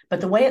 But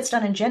the way it's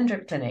done in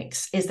gender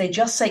clinics is they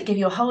just give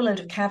you a whole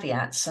load of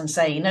caveats and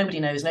say, nobody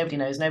knows,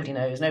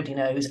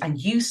 and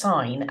you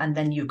sign, and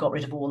then you've got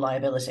rid of all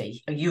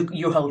liability.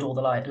 You hold all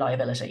the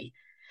liability.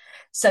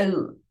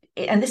 So,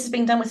 and this is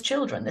being done with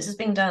children. This is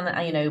being done,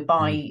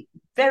 by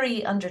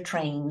very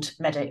undertrained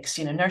medics,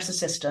 nurse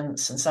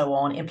assistants and so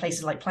on, in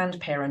places like Planned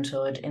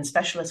Parenthood, in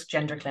specialist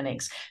gender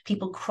clinics.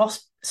 People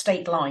cross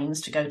state lines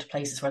to go to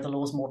places where the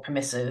law is more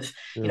permissive.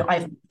 Sure.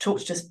 I've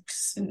talked to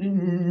just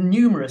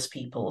numerous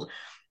people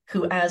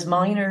who, as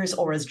minors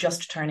or as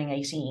just turning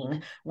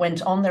 18,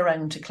 went on their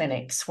own to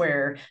clinics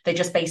where they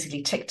just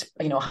basically ticked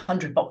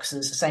 100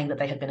 boxes saying that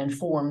they had been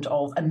informed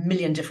of a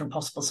million different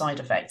possible side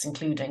effects,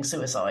 including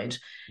suicide.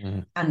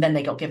 And then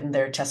they got given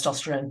their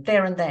testosterone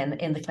there and then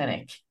in the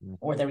clinic,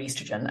 or their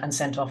estrogen, and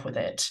sent off with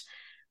it.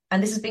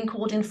 And this is being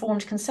called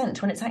informed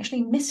consent when it's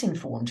actually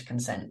misinformed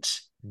consent.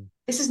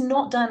 This is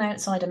not done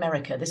outside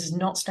America. This is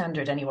not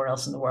standard anywhere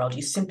else in the world.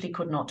 You simply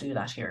could not do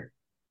that here.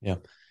 Yeah.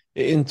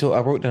 And so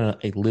I wrote down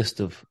a list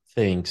of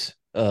things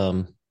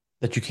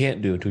that you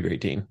can't do until you're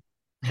 18,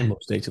 in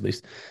most states at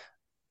least.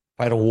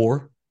 Fight a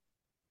war,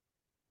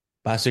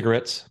 buy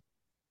cigarettes.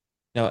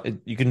 Now,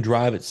 you can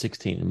drive at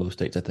 16 in most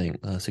states, I think,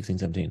 16,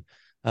 17.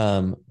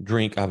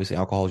 Drink, obviously,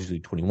 alcohol is usually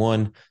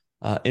 21.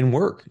 And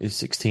work is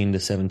 16 to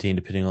 17,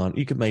 depending on,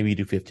 you could maybe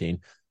do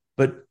 15.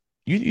 But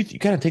you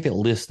kind of take that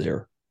list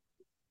there.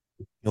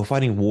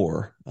 Fighting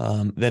war,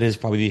 that is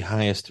probably the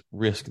highest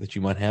risk that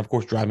you might have. Of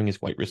course, driving is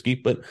quite risky,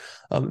 but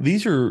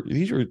these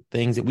are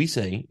things that we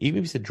say, even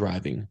if you said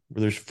driving,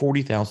 where there's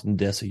 40,000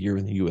 deaths a year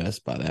in the U.S.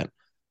 by that,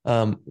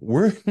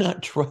 we're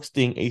not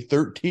trusting a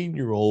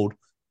 13-year-old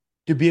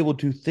to be able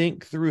to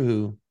think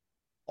through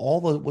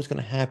all of what's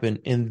going to happen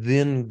and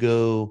then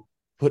go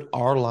put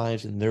our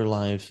lives and their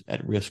lives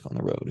at risk on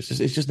the road.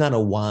 It's just not a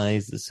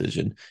wise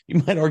decision.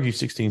 You might argue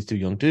 16 is too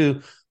young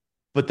too,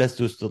 but that's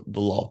just the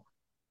law.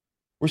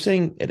 We're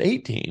saying at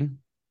 18,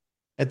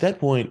 at that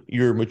point,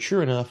 you're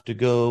mature enough to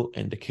go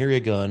and to carry a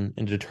gun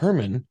and to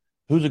determine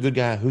who's a good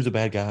guy, who's a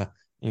bad guy,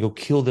 and go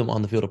kill them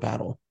on the field of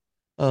battle.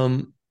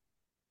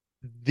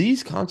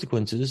 These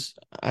consequences,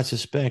 I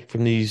suspect,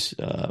 from these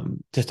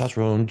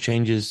testosterone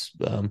changes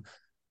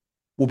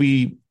will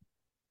be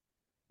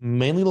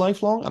mainly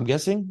lifelong, I'm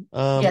guessing.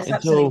 Yes,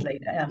 absolutely.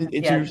 So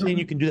you're saying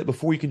you can do that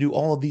before you can do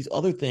all of these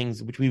other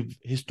things, which we've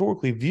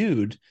historically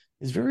viewed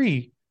as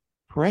very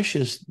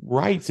precious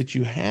rights that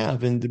you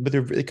have, but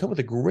they come with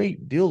a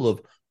great deal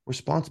of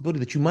responsibility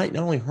that you might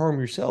not only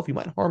harm yourself, you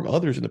might harm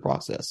others in the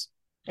process.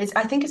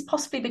 I think it's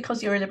possibly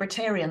because you're a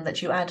libertarian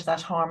that you add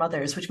that harm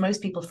others, which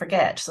most people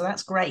forget. So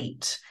that's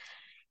great,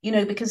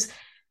 because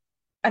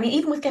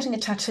even with getting a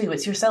tattoo,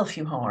 it's yourself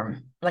you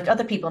harm. Like,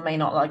 other people may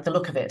not like the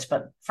look of it,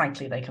 but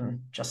frankly, they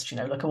can just,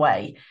 look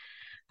away.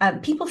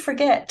 People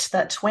forget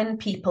that when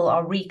people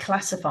are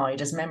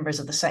reclassified as members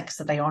of the sex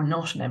that they are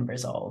not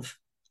members of,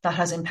 that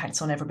has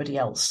impacts on everybody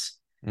else.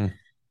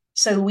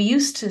 So we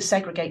used to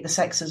segregate the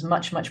sexes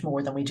much, much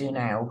more than we do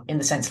now, in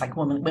the sense like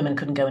women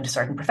couldn't go into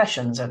certain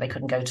professions, or they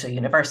couldn't go to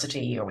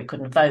university, or we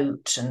couldn't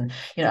vote, and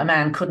a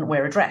man couldn't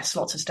wear a dress.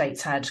 Lots of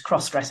states had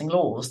cross-dressing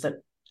laws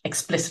that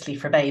explicitly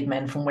forbade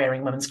men from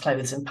wearing women's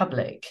clothes in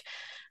public.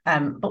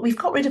 But we've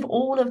got rid of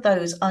all of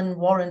those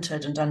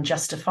unwarranted and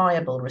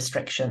unjustifiable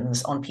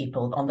restrictions on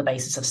people on the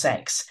basis of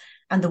sex.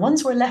 And the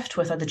ones we're left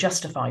with are the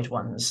justified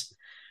ones.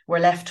 We're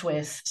left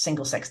with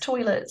single-sex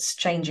toilets,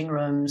 changing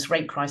rooms,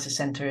 rape crisis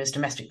centres,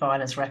 domestic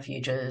violence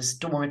refuges,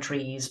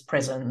 dormitories,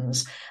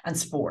 prisons, and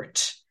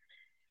sport.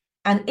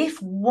 And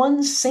if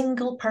one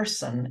single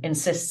person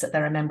insists that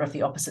they're a member of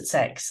the opposite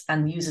sex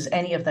and uses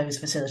any of those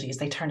facilities,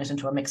 they turn it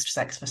into a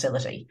mixed-sex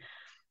facility.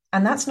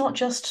 And that's not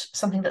just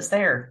something that's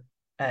their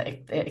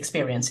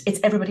experience, it's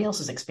everybody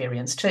else's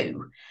experience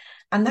too.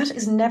 And that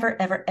is never,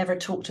 ever, ever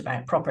talked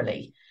about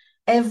properly.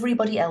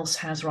 Everybody else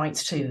has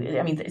rights too.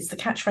 I mean, it's the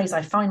catchphrase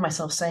I find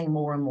myself saying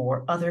more and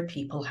more: other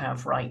people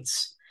have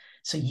rights.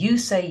 So you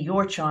say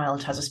your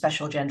child has a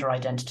special gender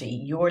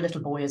identity, your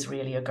little boy is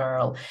really a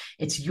girl.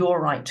 It's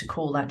your right to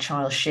call that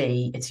child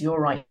she. It's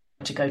your right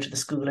to go to the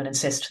school and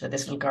insist that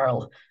this little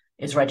girl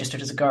is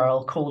registered as a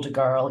girl, called a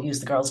girl, use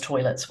the girls'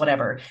 toilets,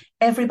 whatever.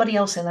 Everybody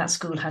else in that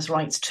school has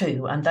rights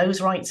too. And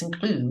those rights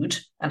include,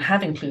 and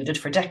have included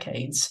for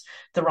decades,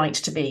 the right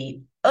to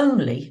be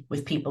only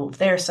with people of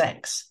their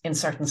sex in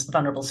certain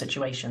vulnerable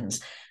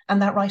situations.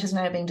 And that right is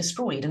now being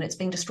destroyed, and it's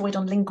being destroyed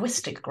on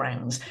linguistic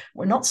grounds.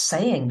 We're not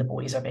saying the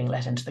boys are being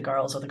let into the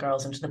girls or the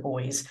girls into the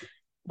boys.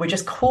 We're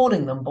just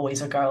calling them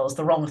boys or girls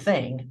the wrong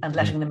thing and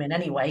letting them in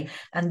anyway,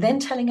 and then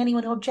telling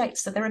anyone who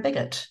objects that they're a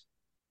bigot.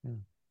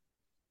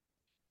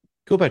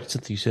 Go back to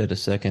something you said a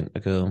second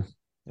ago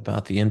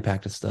about the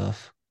impact of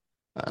stuff.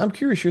 I'm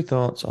curious your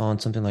thoughts on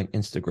something like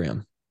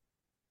Instagram.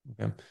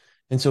 Okay.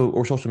 And so,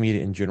 or social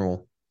media in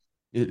general.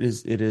 It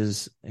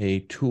is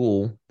a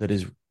tool that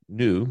is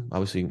new,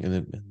 obviously, in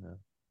the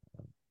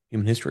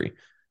human history.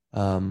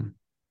 And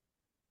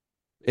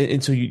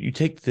so you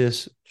take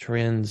this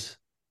trans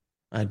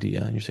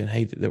idea and you're saying,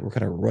 hey, that we're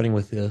kind of running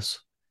with this.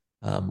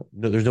 No,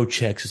 there's no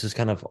checks. This is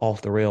kind of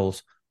off the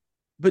rails.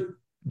 But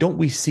don't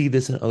we see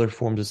this in other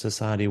forms of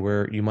society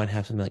where you might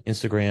have something like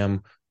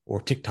Instagram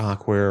or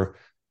TikTok where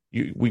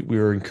we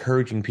are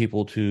encouraging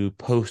people to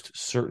post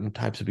certain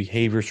types of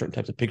behavior, certain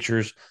types of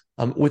pictures,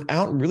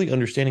 without really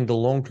understanding the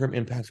long-term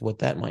impacts of what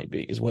that might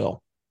be as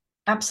well?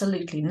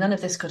 Absolutely. None of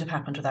this could have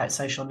happened without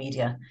social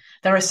media.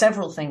 There are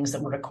several things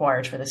that were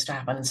required for this to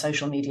happen, and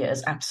social media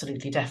is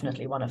absolutely,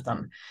 definitely one of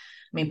them.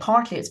 I mean,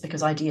 partly it's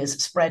because ideas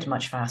spread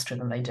much faster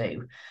than they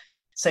do.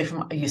 So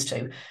from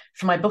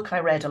my book,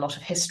 I read a lot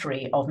of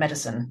history of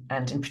medicine,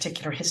 and in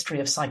particular history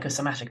of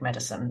psychosomatic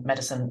medicine,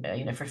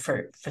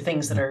 for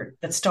things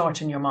that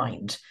start in your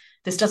mind.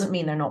 This doesn't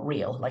mean they're not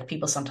real. Like,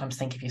 people sometimes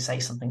think if you say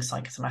something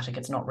psychosomatic,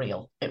 it's not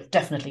real. It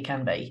definitely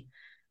can be.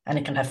 And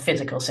it can have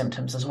physical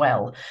symptoms as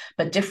well.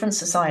 But different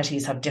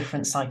societies have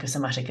different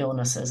psychosomatic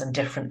illnesses and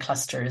different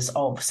clusters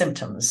of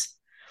symptoms.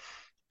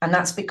 And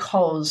that's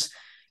because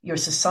your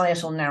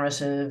societal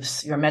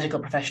narratives, your medical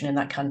profession in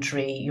that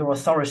country, your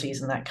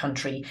authorities in that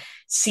country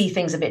see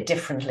things a bit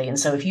differently. And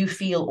so if you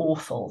feel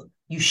awful,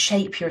 you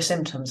shape your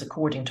symptoms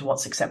according to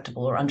what's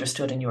acceptable or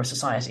understood in your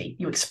society.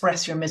 You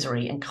express your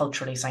misery in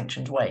culturally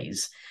sanctioned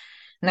ways.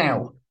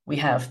 Now, we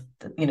have,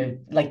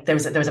 there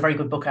was a very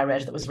good book I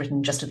read that was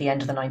written just at the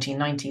end of the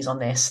 1990s on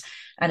this,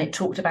 and it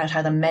talked about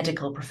how the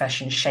medical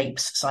profession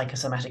shapes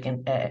psychosomatic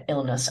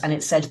illness, and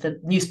it said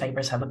that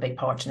newspapers have a big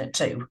part in it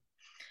too.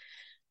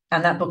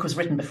 And that book was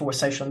written before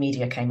social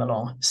media came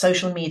along.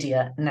 Social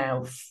media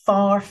now,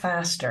 far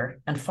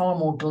faster and far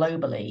more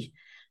globally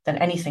than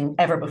anything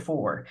ever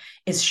before,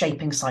 is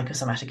shaping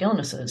psychosomatic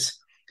illnesses.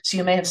 So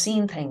you may have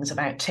seen things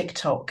about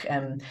TikTok,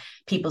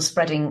 people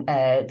spreading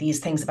these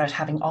things about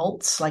having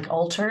alts, like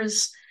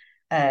alters,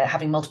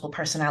 having multiple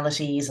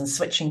personalities and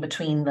switching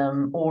between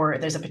them. Or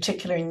there's a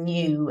particular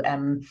new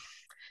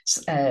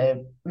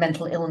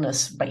mental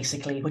illness,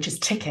 basically, which is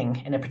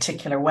ticking in a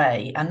particular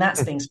way. And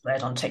that's being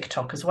spread on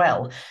TikTok as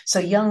well. So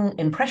young,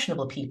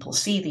 impressionable people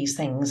see these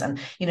things and,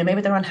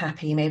 maybe they're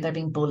unhappy, maybe they're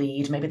being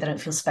bullied, maybe they don't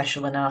feel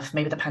special enough,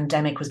 maybe the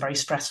pandemic was very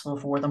stressful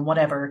for them,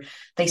 whatever.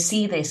 They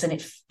see this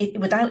and it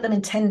without them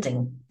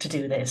intending to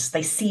do this,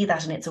 they see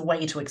that and it's a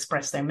way to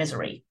express their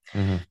misery.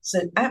 Mm-hmm. So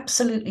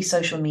absolutely,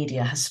 social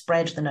media has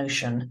spread the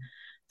notion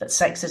that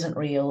sex isn't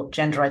real,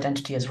 gender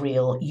identity is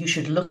real. You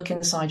should look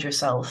inside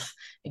yourself,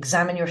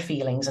 examine your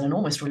feelings in an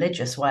almost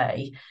religious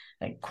way,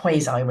 a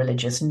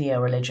quasi-religious,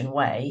 neo-religion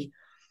way,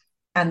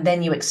 and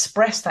then you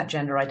express that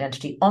gender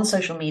identity on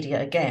social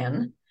media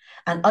again,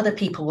 and other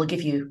people will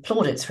give you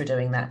plaudits for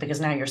doing that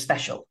because now you're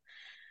special.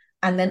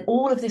 And then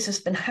all of this has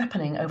been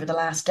happening over the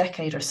last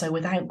decade or so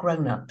without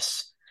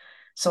grown-ups.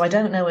 So I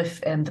don't know if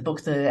the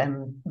book,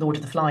 The Lord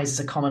of the Flies, is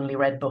a commonly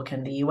read book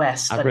in the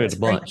US. I've read it a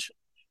bunch.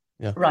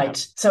 Yeah. Right.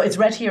 So it's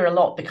read here a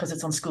lot because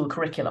it's on school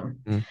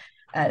curriculum. Mm.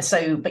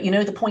 But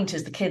the point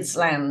is the kids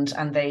land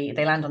and they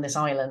land on this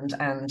island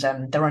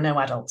and there are no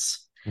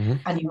adults. Mm-hmm.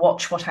 And you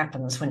watch what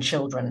happens when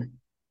children,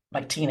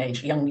 like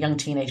young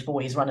teenage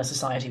boys, run a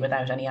society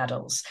without any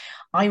adults.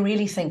 I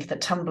really think that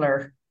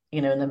Tumblr,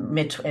 in the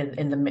mid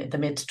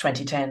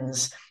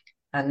 2010s,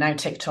 and now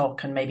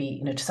TikTok and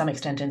maybe, to some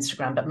extent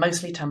Instagram, but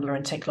mostly Tumblr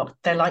and TikTok,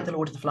 they're like the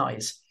Lord of the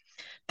Flies.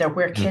 They're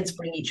where kids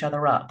bring each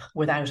other up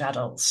without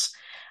adults.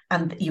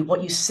 And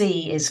what you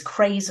see is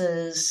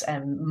crazes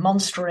and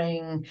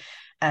monstering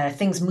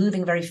things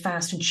moving very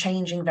fast and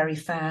changing very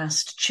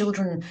fast.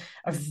 Children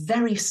are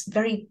very,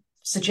 very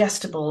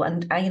suggestible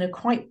and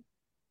quite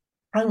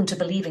prone to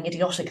believing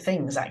idiotic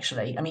things,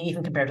 actually. I mean,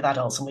 even compared with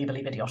adults, and we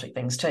believe idiotic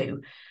things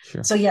too.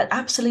 Sure. So yeah,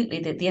 absolutely,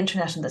 the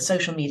internet and the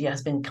social media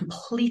has been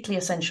completely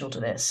essential to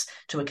this,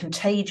 to a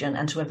contagion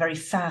and to a very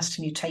fast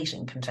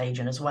mutating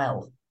contagion as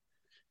well.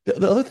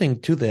 The other thing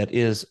to that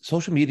is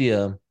social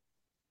media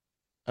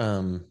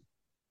um,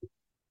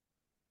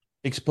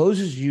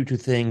 exposes you to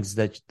things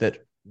that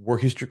were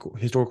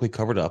historically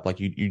covered up, like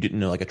you didn't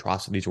know, like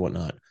atrocities or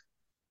whatnot.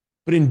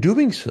 But in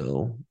doing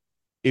so,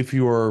 if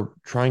you're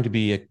trying to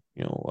be a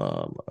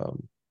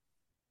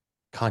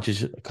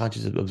conscious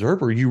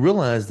observer, you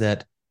realize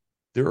that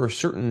there are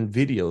certain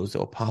videos that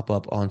will pop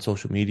up on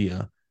social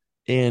media,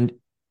 and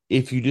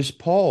if you just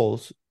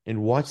pause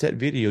and watch that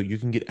video, you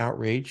can get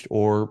outraged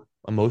or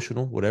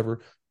emotional,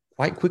 whatever,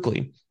 quite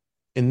quickly.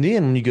 And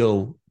then when you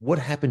go, what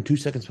happened 2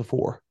 seconds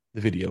before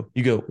the video?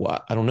 You go,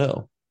 well, I don't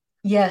know.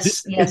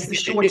 Yes, It, yes, the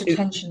short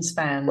attention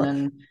span right.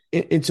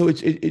 and And so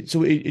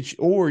it's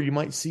or you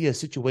might see a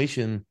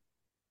situation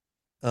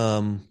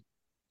um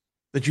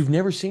that you've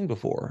never seen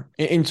before.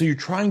 And so you're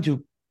trying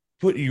to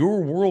put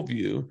your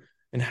worldview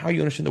and how you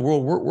understand the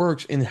world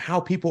works and how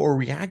people are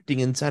reacting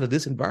inside of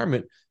this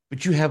environment,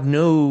 but you have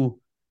no.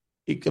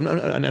 I'm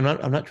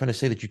not trying to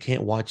say that you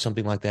can't watch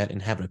something like that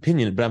and have an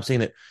opinion, but I'm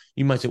saying that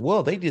you might say,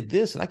 well, they did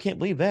this and I can't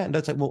believe that. And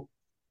that's like, well,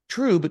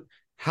 true, but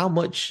how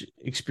much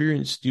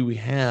experience do we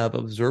have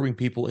observing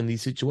people in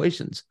these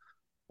situations?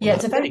 Well, yeah,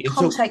 it's not a very many. And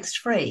so, context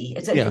free.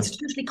 yeah. It's a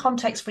totally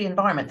context free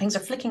environment. Things are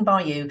flicking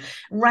by you,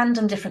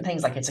 random different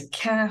things. Like it's a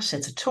cat,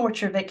 it's a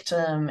torture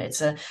victim,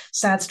 it's a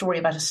sad story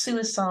about a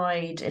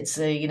suicide, it's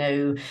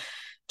a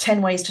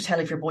 10 ways to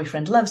tell if your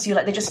boyfriend loves you.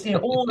 Like they just,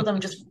 all of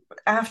them just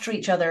after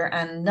each other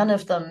and none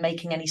of them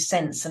making any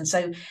sense. And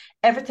so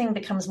everything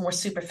becomes more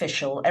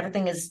superficial.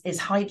 Everything is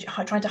trying to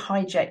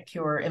hijack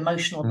your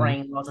emotional Mhm.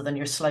 brain rather than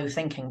your slow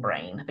thinking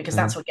brain, because Mhm.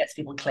 that's what gets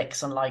people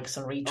clicks and likes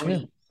and Oh, yeah.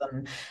 retweets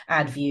and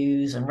ad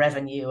views and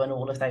revenue and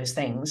all of those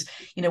things.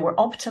 We're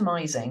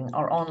optimizing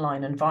our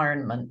online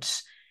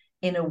environment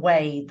in a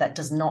way that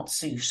does not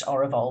suit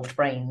our evolved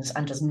brains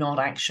and does not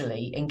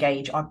actually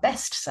engage our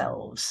best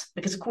selves.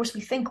 Because, of course, we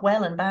think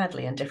well and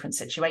badly in different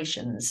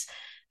situations,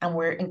 and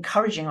we're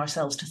encouraging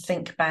ourselves to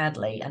think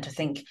badly and to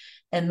think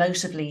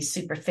emotively,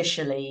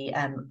 superficially,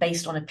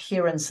 based on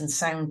appearance and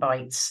sound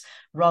bites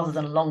rather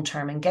than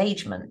long-term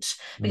engagement.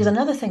 Because Mhm.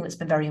 another thing that's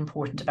been very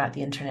important about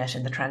the internet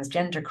and the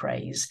transgender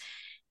craze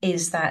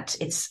is that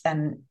it's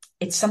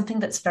something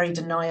that's very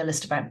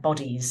denialist about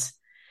bodies.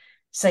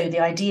 So the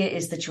idea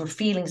is that your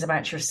feelings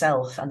about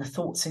yourself and the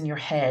thoughts in your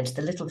head,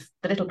 the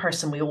little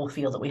person we all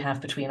feel that we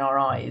have between our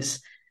eyes,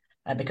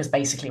 because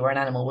basically we're an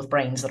animal with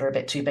brains that are a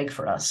bit too big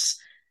for us,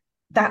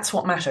 that's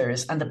what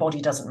matters, and the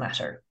body doesn't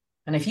matter.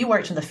 And if you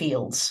worked in the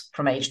fields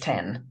from age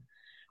 10,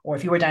 or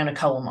if you were down a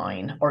coal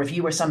mine, or if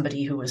you were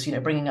somebody who was,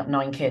 bringing up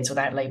 9 kids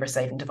without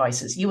labor-saving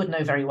devices, you would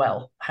know very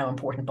well how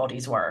important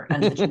bodies were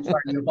and that you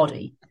were in your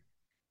body.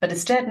 But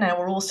instead, now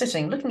we're all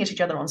sitting looking at each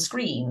other on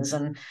screens,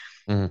 and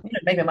Mhm.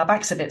 maybe my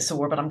back's a bit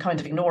sore, but I'm kind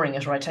of ignoring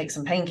it, or I take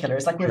some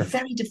painkillers. Like we're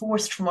Sure. very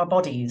divorced from our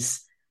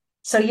bodies.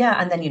 So yeah,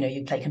 and then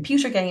you play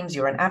computer games,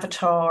 you're an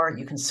avatar,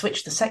 you can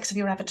switch the sex of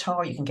your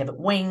avatar, you can give it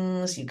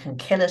wings, you can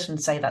kill it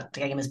and say that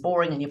the game is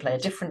boring and you play a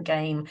different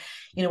game.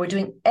 We're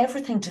doing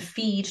everything to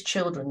feed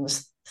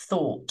children's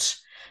thought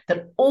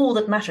that all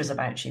that matters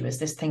about you is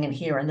this thing in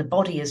here, and the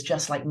body is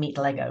just like meat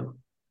Lego.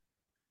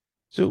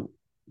 So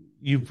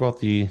you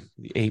brought the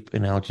ape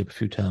analogy up a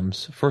few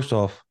times. First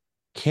off,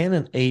 can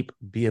an ape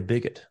be a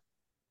bigot?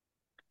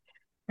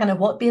 Kind of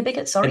what be a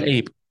bigot, An sorry?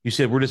 ape. You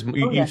said we're just you,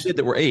 Oh you yeah. said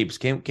that we're apes.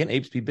 Can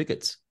apes be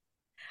bigots?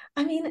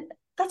 I mean,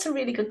 that's a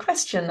really good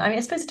question. I mean,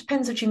 I suppose it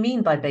depends what you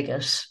mean by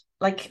bigot.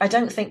 Like, I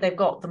don't think they've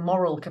got the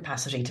moral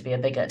capacity to be a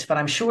bigot, but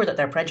I'm sure that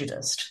they're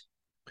prejudiced.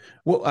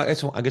 Well, I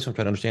guess what I'm trying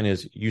to understand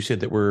is you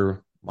said that we're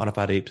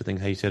modified apes. I think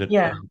how you said it.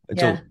 Yeah, And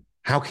so yeah.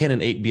 how can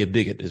an ape be a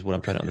bigot is what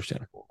I'm trying to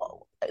understand.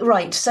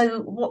 Right.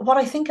 So, what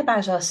I think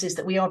about us is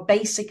that we are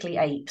basically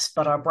apes,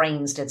 but our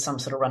brains did some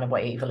sort of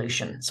runaway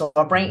evolution. So,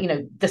 our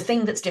brain, the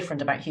thing that's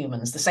different about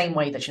humans, the same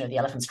way that, the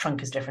elephant's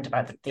trunk is different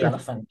about the Sure.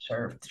 elephant,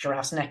 or the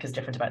giraffe's neck is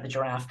different about the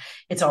giraffe,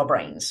 it's our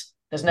brains.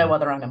 There's no Mhm.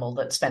 other animal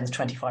that spends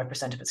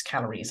 25% of its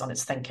calories on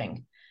its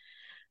thinking.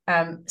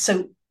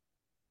 So,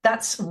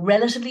 that's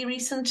relatively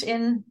recent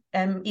in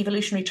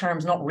evolutionary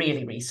terms, not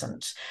really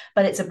recent,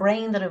 but it's a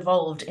brain that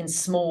evolved in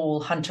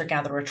small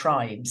hunter-gatherer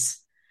tribes.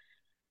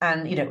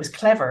 And it was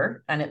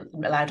clever, and it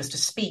allowed us to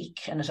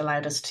speak, and it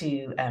allowed us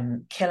to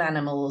kill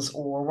animals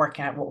or work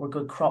out what were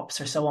good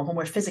crops or so on when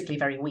we're physically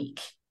very weak.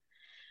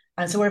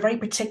 And so we're a very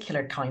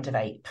particular kind of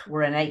ape.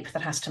 We're an ape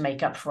that has to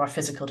make up for our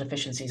physical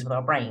deficiencies with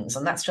our brains,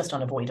 and that's just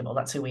unavoidable.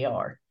 That's who we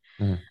are.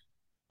 Mhm.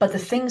 But the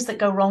things that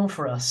go wrong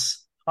for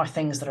us are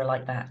things that are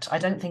like that. I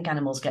don't think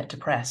animals get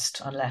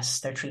depressed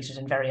unless they're treated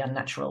in very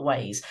unnatural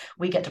ways.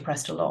 We get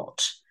depressed a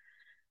lot.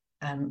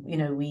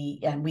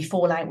 We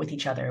fall out with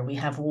each other. We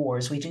have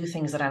wars. We do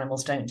things that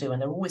animals don't do,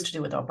 and they're always to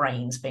do with our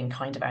brains being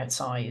kind of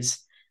outsized.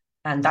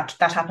 And that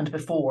happened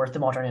before the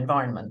modern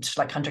environment,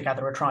 like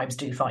hunter-gatherer tribes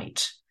do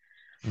fight.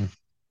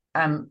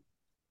 Mm.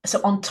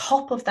 So on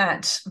top of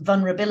that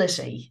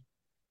vulnerability,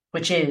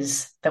 which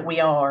is that we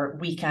are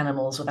weak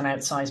animals with an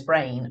outsized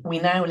brain, we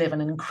now live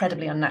in an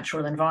incredibly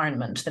unnatural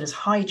environment that is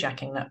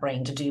hijacking that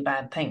brain to do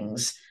bad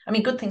things. I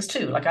mean, good things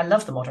too. Like, I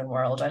love the modern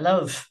world. I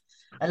love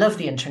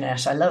the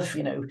internet. I love,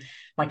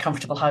 my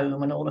comfortable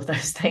home and all of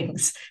those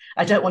things.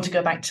 I don't want to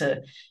go back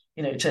to,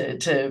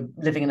 to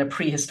living in a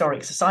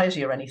prehistoric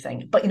society or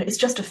anything. But, it's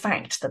just a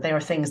fact that there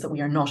are things that we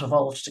are not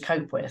evolved to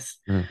cope with.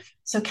 Mm.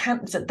 So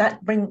that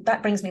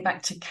brings me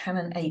back to, can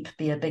an ape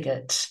be a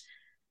bigot?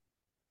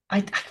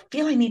 I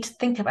feel I need to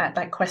think about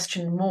that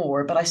question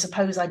more, but I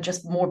suppose I'd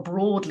just more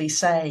broadly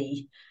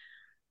say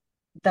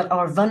that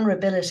our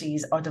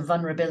vulnerabilities are the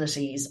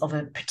vulnerabilities of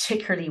a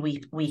particularly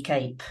weak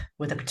ape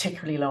with a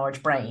particularly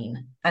large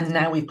brain. And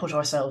now we've put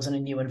ourselves in a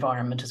new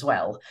environment as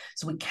well.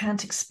 So we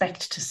can't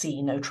expect to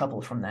see no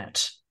trouble from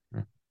that.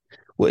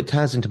 Well, it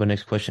ties into my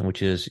next question,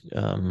 which is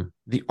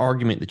the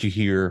argument that you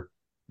hear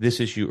this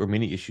issue or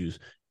many issues,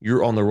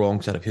 you're on the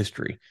wrong side of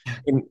history.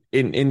 And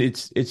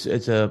it's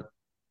a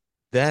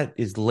that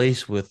is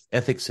laced with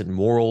ethics and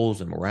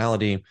morals and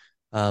morality,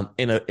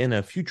 in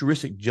a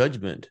futuristic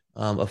judgment,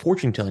 a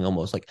fortune telling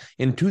almost. Like,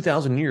 in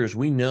 2,000 years,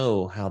 we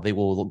know how they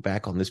will look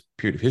back on this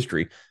period of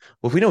history.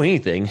 Well, if we know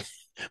anything,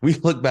 we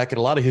look back at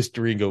a lot of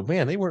history and go,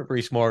 man, they weren't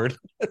very smart.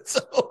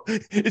 So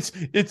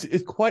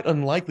it's quite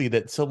unlikely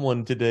that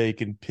someone today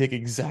can pick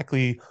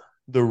exactly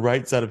the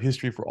right side of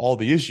history for all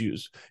the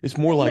issues. It's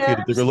more likely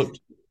that they're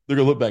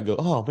gonna look back and go,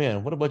 oh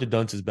man, what a bunch of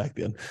dunces back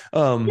then.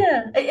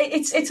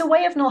 It's a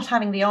way of not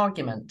having the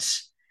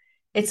argument.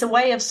 It's a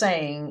way of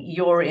saying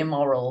you're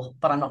immoral,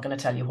 but I'm not going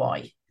to tell you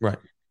why. Right.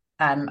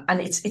 And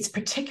it's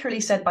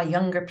particularly said by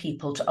younger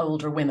people to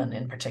older women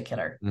in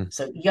particular. Mm.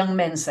 So young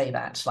men say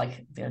that,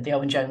 like the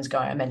Owen Jones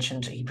guy I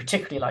mentioned, he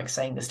particularly likes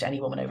saying this to any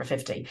woman over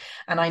 50.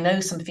 And I know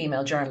some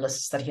female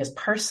journalists that he has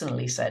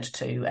personally said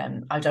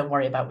to, I don't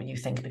worry about what you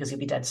think because you'll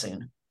be dead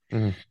soon.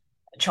 Mm.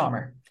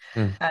 Charmer.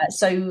 Mm.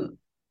 So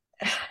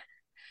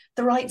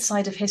the right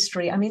side of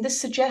history, I mean,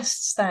 this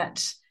suggests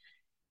that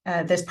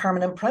there's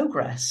permanent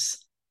progress.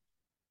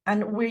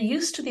 And we're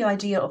used to the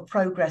idea of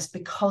progress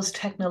because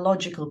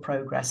technological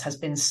progress has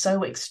been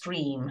so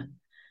extreme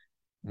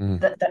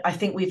that I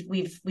think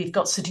we've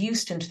got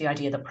seduced into the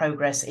idea that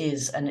progress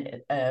is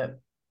an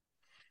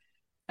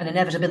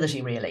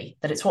inevitability, really,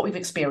 that it's what we've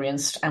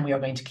experienced and we are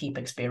going to keep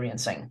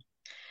experiencing.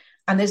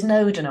 And there's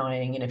no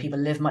denying, people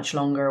live much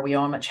longer, we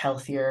are much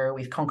healthier,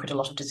 we've conquered a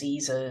lot of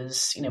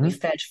diseases, we've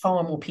fed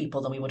far more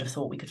people than we would have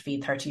thought we could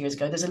feed 30 years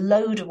ago. There's a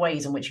load of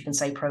ways in which you can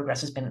say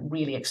progress has been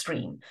really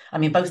extreme. I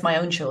mean, both my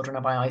own children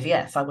are by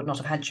IVF. I would not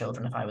have had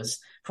children if I was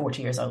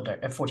 40 years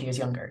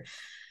younger.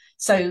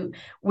 So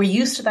we're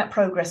used to that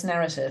progress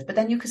narrative, but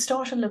then you could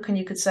start and look and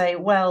you could say,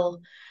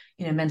 well,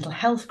 mental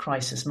health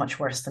crisis, much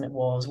worse than it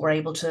was. We're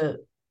able to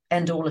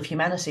end all of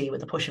humanity with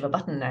the push of a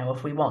button now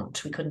if we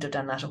want. We couldn't have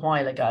done that a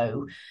while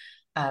ago.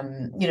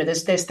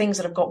 There's things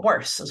that have got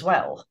worse as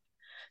well.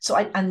 So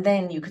and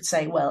then you could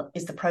say, well,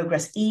 is the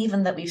progress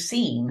even that we've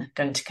seen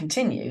going to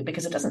continue?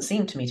 Because it doesn't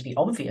seem to me to be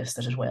obvious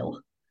that it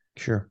will.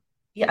 Sure.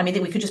 Yeah, I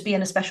mean, we could just be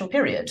in a special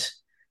period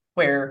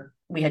where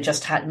we had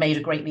just made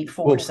a great leap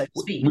forward, so to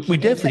speak. We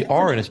definitely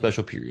are in a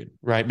special period,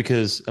 right?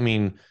 Because, I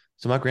mean,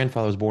 so my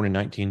grandfather was born in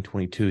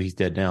 1922. He's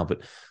dead now,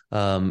 but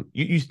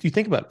you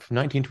think about from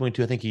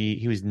 1922, I think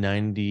he was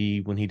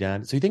 90 when he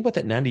died. So you think about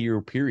that 90-year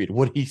period,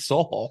 what he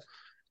saw.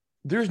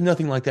 There's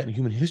nothing like that in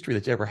human history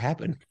that's ever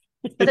happened.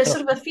 But there's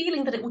sort of a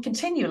feeling that it will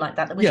continue like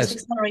that we just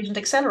accelerate and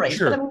accelerate.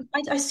 Sure. But I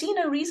mean, I see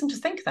no reason to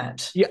think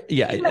that.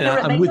 Yeah. And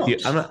I'm with you.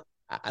 I'm not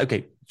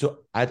okay.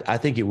 So I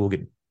think it will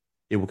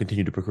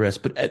continue to progress,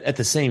 but at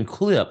the same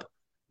clip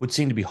would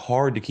seem to be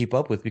hard to keep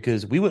up with,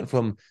 because we went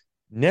from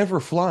never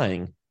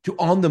flying to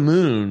on the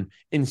moon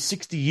in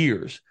 60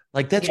 years.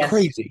 Like, that's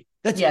crazy.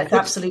 It's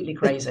absolutely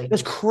crazy.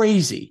 That's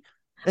crazy.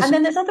 And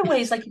then there's other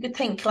ways, like you could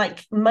think,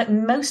 like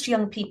most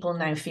young people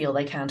now feel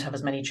they can't have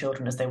as many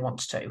children as they want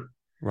to.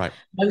 Right.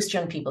 Most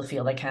young people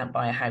feel they can't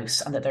buy a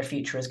house and that their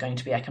future is going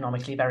to be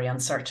economically very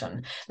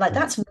uncertain. Like,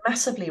 that's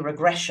massively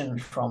regression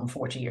from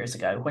 40 years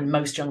ago, when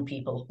most young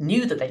people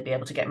knew that they'd be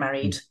able to get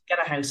married,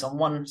 get a house on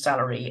one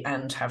salary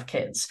and have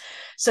kids.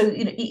 So,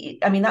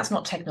 I mean, that's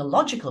not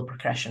technological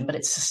progression, but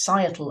it's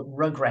societal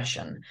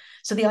regression.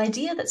 So the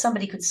idea that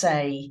somebody could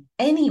say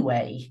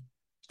anyway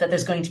that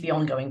there's going to be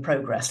ongoing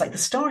progress, like the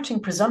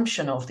starting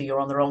presumption of the you're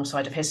on the wrong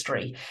side of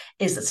history,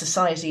 is that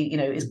society,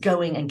 is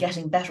going and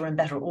getting better and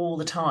better all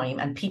the time,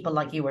 and people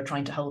like you are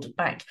trying to hold it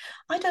back.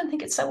 I don't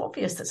think it's so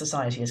obvious that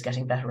society is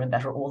getting better and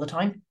better all the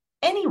time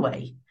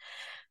anyway.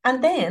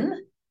 And then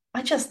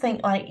I just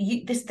think, like,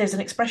 there's an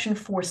expression,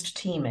 forced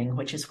teaming,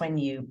 which is when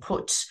you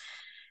put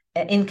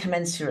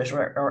incommensurate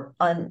or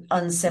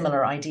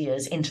unsimilar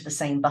ideas into the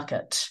same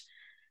bucket.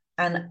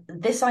 And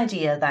this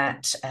idea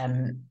that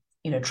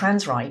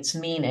trans rights,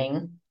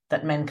 meaning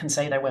that men can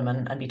say they're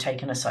women and be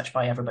taken as such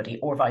by everybody,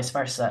 or vice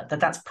versa,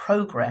 that's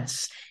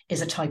progress,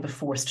 is a type of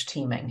forced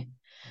teaming.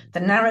 The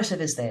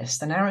narrative is this.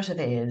 The narrative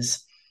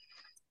is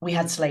we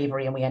had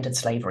slavery and we ended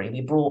slavery.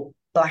 We brought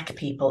black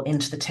people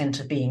into the tent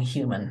of being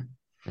human.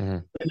 Mm-hmm.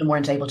 Women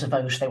weren't able to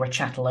vote. They were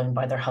chattel owned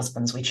by their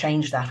husbands. We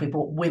changed that. We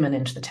brought women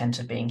into the tent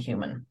of being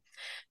human.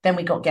 Then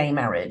we got gay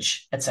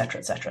marriage, etc.,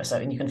 etc. So,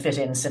 and you can fit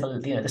in the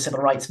civil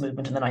rights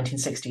movement in the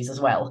 1960s as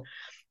well.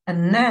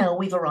 And now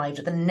we've arrived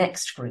at the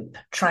next group,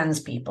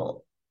 trans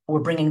people. We're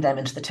bringing them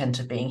into the tent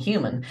of being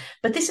human.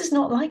 But this is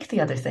not like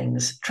the other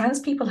things. Trans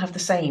people have the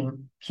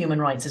same human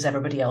rights as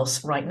everybody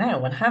else right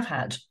now and have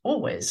had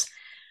always.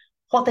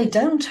 What they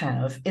don't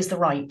have is the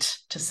right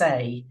to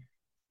say,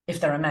 if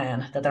they're a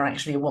man, that they're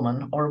actually a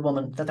woman, or a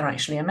woman, that they're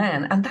actually a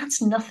man. And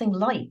that's nothing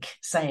like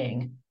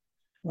saying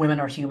women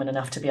are human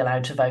enough to be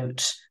allowed to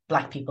vote,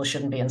 black people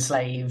shouldn't be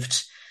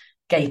enslaved,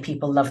 gay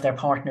people love their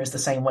partners the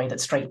same way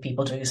that straight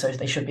people do, so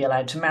they should be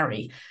allowed to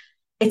marry.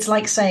 It's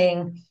like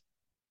saying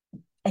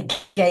a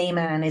gay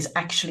man is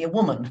actually a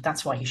woman,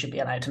 that's why he should be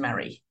allowed to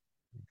marry.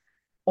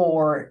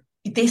 Or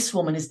this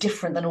woman is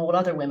different than all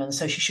other women,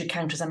 so she should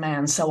count as a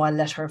man, so I'll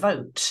let her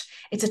vote.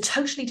 It's a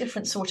totally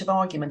different sort of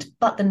argument,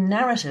 but the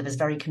narrative is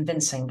very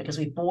convincing because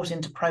we've bought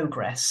into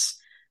progress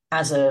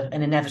as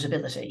an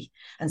inevitability.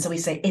 And so we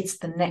say it's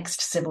the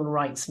next civil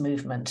rights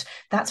movement.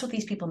 That's what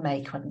these people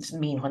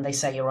mean when they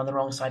say you're on the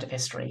wrong side of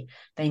history.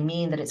 They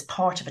mean that it's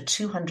part of a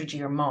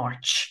 200-year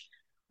march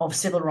of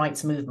civil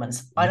rights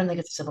movements. I don't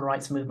think it's a civil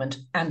rights movement,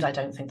 and I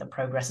don't think that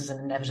progress is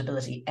an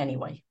inevitability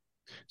anyway.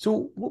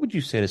 So what would you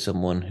say to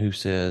someone who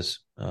says,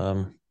 I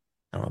don't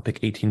know,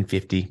 pick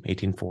 1850,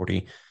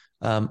 1840.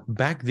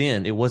 Back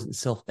then, it wasn't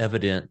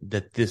self-evident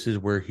that this is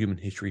where human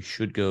history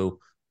should go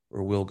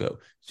or will go.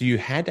 So you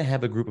had to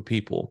have a group of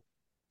people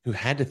who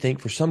had to think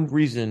for some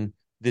reason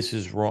this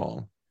is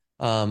wrong.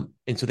 And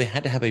so they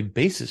had to have a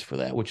basis for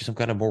that, which is some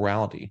kind of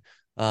morality.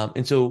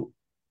 And so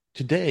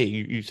today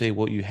you say,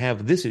 well, you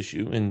have this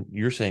issue and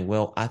you're saying,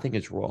 well, I think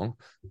it's wrong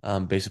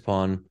based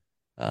upon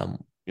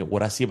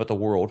what I see about the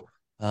world.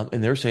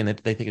 And they're saying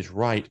that they think it's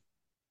right.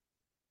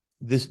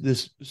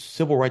 This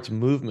civil rights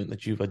movement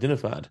that you've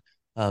identified,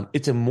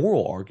 it's a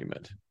moral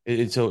argument.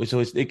 It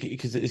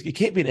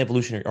can't be an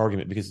evolutionary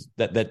argument because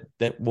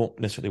that won't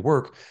necessarily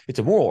work. It's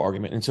a moral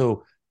argument. And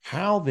so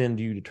how then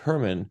do you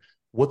determine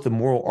what the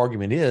moral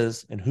argument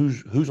is and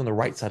who's on the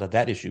right side of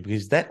that issue?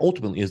 Because that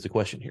ultimately is the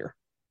question here.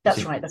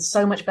 That's right. That's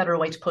so much better a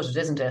way to put it,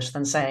 isn't it,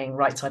 than saying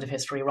right side of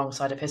history, wrong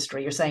side of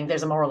history. You're saying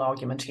there's a moral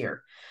argument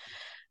here.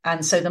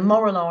 And so the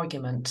moral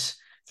argument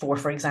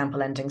for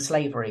example, ending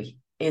slavery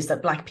is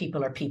that black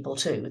people are people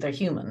too. They're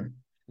human.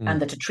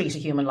 And that to treat a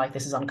human like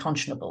this is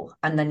unconscionable.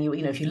 And then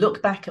if you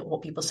look back at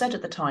what people said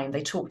at the time,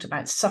 they talked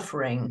about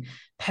suffering,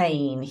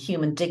 pain,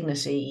 human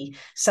dignity,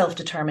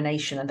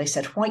 self-determination, and they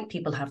said white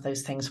people have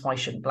those things, why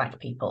shouldn't black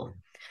people?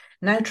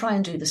 Now try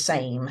and do the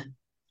same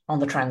on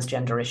the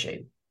transgender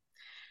issue.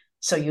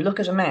 So you look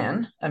at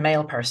a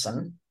male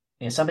person,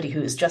 somebody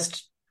who is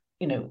just,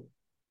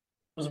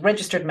 was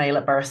registered male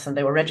at birth, and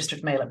they were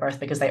registered male at birth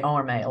because they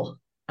are male,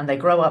 and they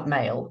grow up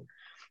male,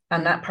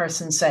 and that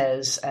person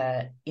says,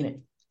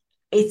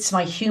 it's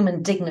my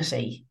human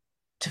dignity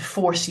to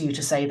force you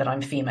to say that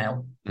I'm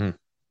female.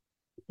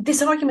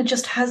 This argument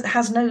just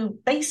has no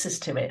basis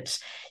to it.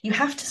 You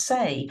have to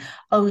say,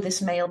 oh,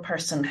 this male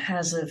person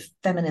has a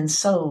feminine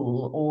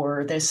soul,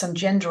 or there's some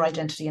gender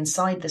identity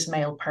inside this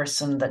male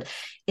person that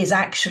is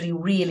actually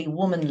really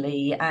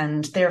womanly,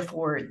 and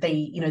therefore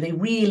they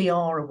really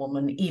are a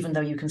woman, even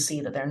though you can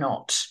see that they're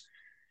not.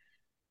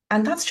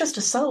 And that's just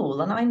a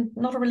soul, and I'm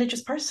not a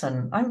religious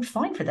person. I'm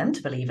fine for them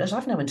to believe it.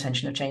 I've no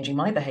intention of changing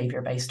my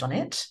behavior based on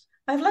it.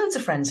 I have loads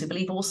of friends who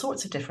believe all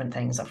sorts of different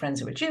things. I have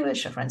friends who are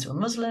Jewish, I have friends who are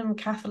Muslim,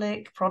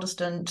 Catholic,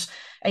 Protestant,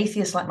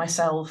 atheist like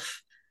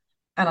myself.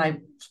 And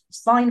I'm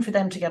fine for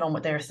them to get on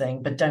with their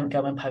thing, but don't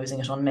go imposing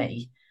it on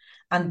me.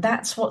 And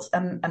that's what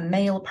a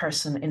male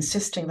person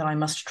insisting that I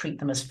must treat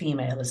them as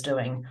female is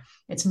doing.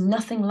 It's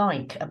nothing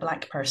like a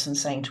black person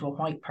saying to a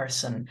white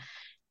person,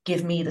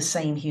 give me the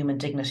same human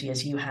dignity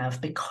as you have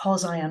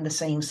because I am the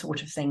same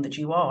sort of thing that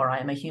you are. I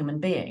am a human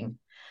being.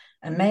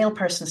 A male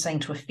person saying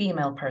to a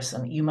female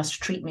person, you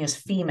must treat me as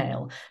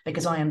female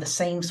because I am the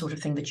same sort of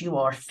thing that you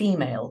are,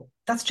 female.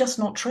 That's just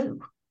not true.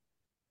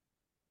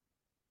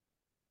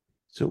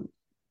 So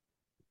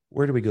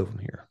where do we go from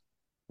here?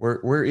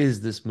 Where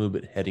is this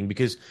movement heading?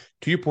 Because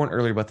to your point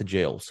earlier about the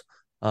jails,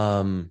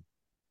 and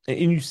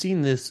you've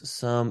seen this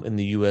some in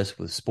the U.S.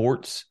 with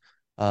sports,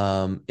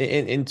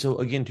 and so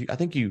again, I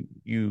think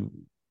you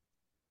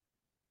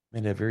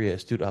made a very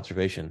astute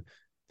observation.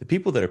 The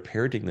people that are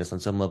parroting this on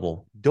some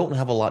level don't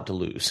have a lot to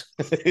lose.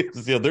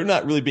 They're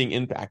not really being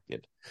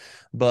impacted.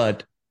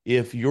 But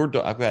if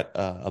I've got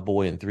a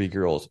boy and 3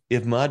 girls.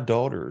 If my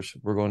daughters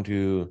were going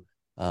to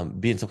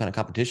be in some kind of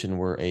competition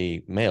where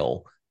a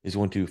male is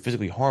going to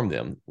physically harm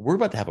them, we're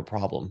about to have a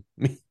problem,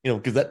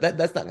 because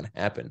that's not going to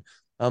happen.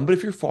 But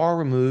if you're far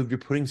removed, you're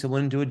putting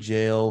someone into a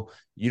jail,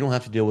 you don't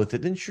have to deal with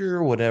it, then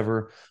sure,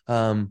 whatever.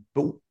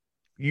 But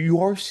you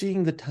are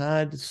seeing the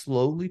tide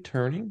slowly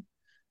turning.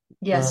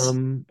 Yes.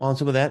 On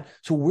some of that.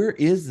 So where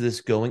is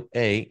this going,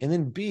 A? And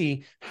then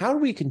B, how do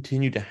we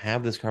continue to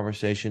have this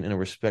conversation in a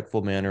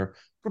respectful manner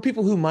for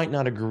people who might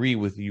not agree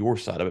with your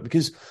side of it,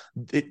 because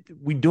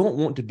we don't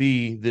want to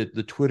be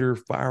the Twitter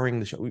firing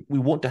the show. We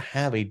want to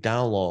have a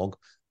dialogue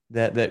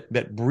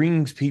that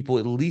brings people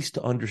at least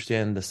to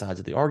understand the sides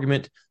of the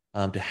argument,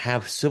 to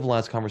have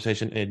civilized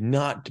conversation and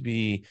not to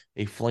be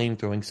a flame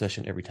throwing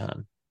session every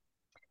time.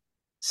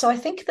 So I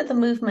think that the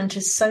movement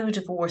is so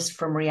divorced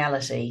from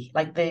reality.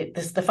 Like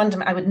the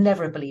fundament, I would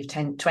never have believed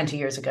 20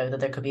 years ago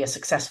that there could be a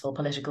successful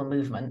political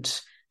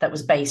movement that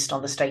was based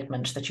on the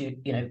statement that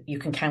you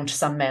can count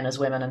some men as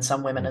women and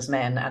some women as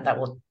men, and that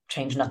will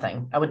change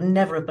nothing. I would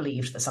never have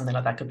believed that something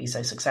like that could be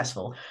so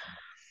successful.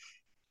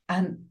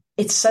 And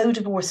it's so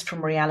divorced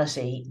from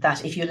reality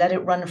that if you let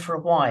it run for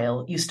a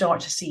while, you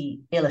start to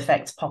see ill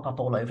effects pop up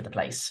all over the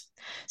place.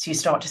 So you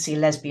start to see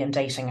lesbian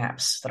dating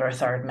apps that are a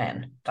third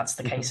men. That's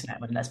the case now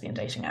in lesbian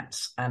dating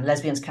apps. And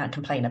lesbians can't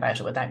complain about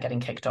it without getting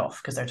kicked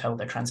off because they're told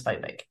they're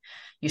transphobic.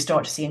 You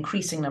start to see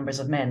increasing numbers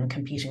of men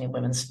competing in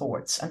women's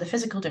sports. And the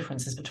physical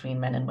differences between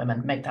men and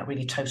women make that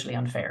really totally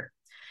unfair.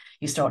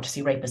 You start to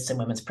see rapists in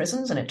women's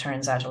prisons. And it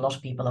turns out a lot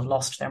of people have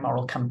lost their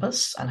moral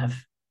compass and have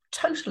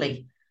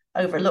totally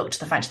overlooked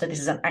the fact that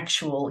this is an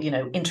actual,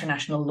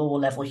 international law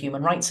level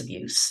human rights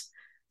abuse.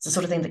 It's the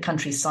sort of thing that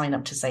countries sign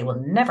up to say will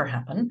never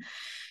happen.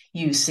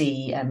 You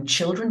see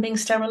children being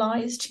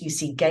sterilized. You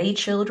see gay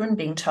children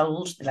being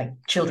told, like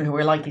children who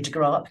are likely to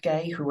grow up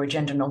gay, who are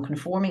gender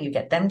non-conforming, you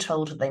get them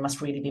told that they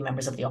must really be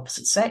members of the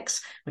opposite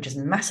sex, which is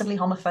massively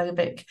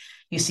homophobic.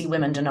 You see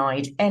women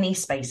denied any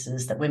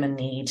spaces that women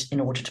need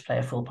in order to play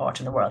a full part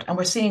in the world. And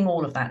we're seeing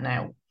all of that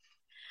now.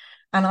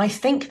 And I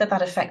think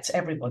that affects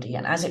everybody.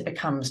 And as it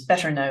becomes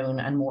better known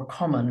and more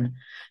common,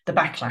 the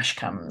backlash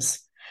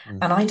comes.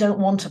 And I don't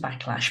want a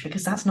backlash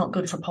because that's not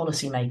good for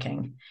policy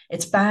making.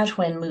 It's bad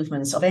when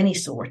movements of any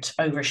sort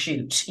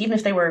overshoot, even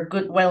if they were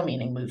good,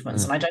 well-meaning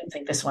movements. And I don't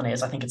think this one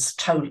is. I think it's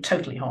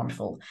totally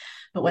harmful.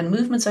 But when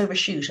movements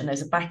overshoot and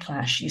there's a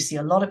backlash, you see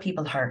a lot of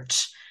people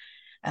hurt.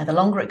 The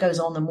longer it goes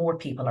on, the more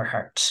people are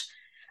hurt.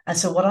 And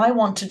so what I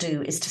want to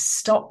do is to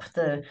stop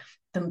the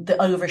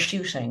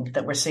overshooting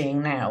that we're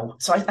seeing now.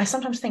 So I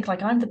sometimes think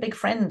like I'm the big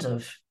friend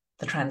of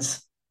the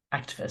trans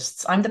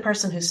activists. I'm the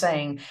person who's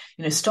saying,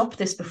 stop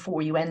this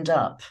before you end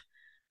up,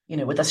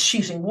 with us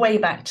shooting way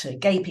back to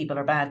gay people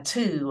are bad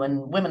too,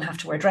 and women have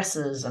to wear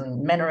dresses,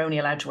 and men are only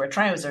allowed to wear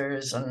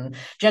trousers, and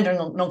gender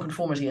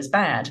nonconformity is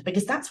bad,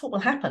 because that's what will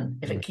happen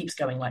if it keeps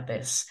going like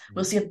this.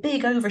 We'll see a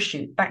big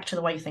overshoot back to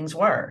the way things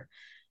were,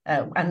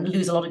 and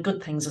lose a lot of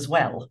good things as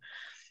well.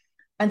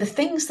 And the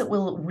things that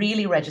will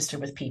really register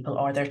with people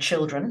are their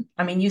children.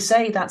 I mean, you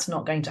say that's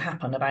not going to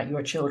happen about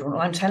your children.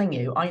 Well, I'm telling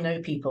you, I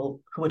know people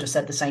who would have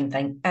said the same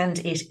thing, and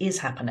it is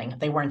happening.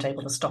 They weren't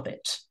able to stop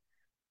it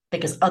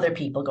because other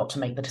people got to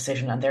make the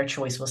decision, and their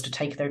choice was to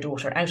take their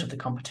daughter out of the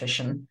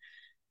competition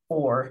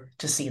or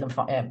to see them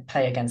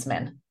play against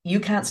men. You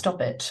can't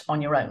stop it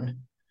on your own.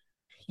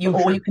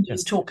 All you can do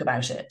is talk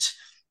about it.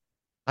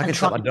 I can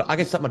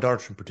stop my daughter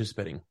from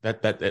participating.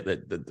 That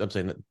I'm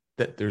saying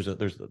that there's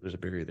a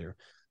barrier there.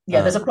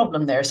 Yeah, there's a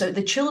problem there. So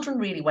the children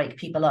really wake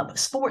people up.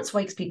 Sports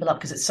wakes people up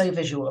because it's so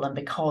visual and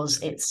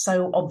because it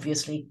so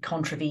obviously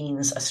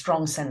contravenes a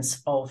strong sense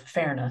of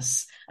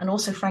fairness. And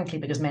also, frankly,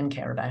 because men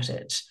care about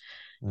it.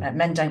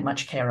 Men don't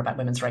much care about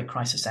women's rape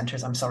crisis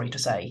centres, I'm sorry to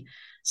say.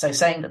 So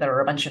saying that there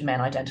are a bunch of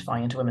men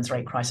identifying into women's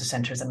rape crisis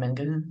centres and men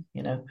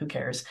go, who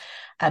cares?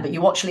 But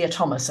you watch Leah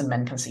Thomas and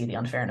men can see the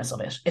unfairness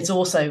of it. It's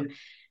also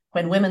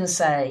when women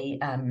say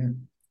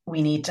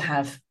we need to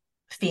have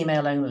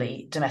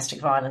female-only domestic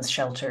violence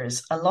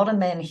shelters, a lot of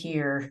men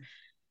hear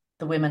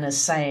the women as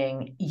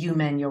saying, you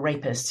men, you're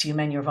rapists, you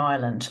men, you're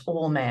violent,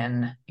 all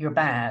men, you're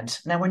bad.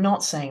 Now, we're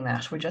not saying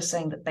that. We're just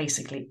saying that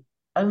basically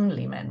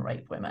only men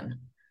rape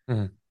women.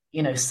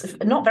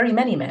 Not very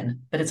many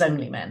men, but it's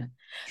only men.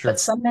 Sure. But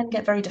some men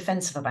get very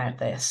defensive about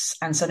this,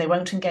 and so they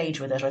won't engage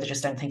with it, or they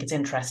just don't think it's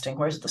interesting.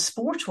 Whereas the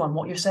sport one,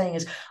 what you're saying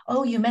is,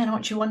 oh, you men,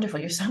 aren't you wonderful?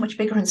 You're so much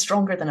bigger and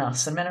stronger than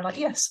us. And men are like,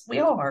 yes, we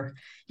are.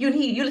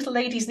 You little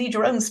ladies need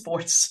your own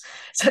sports.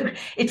 So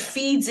it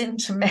feeds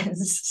into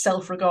men's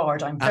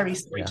self-regard, I'm very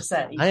sorry to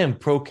say. I am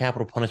pro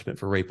capital punishment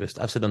for rapists.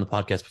 I've said on the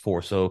podcast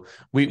before, so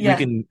we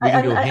can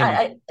go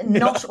hand.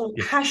 Not all,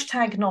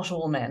 hashtag not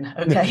all men,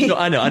 okay? No,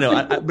 I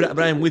know. But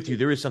I am with you.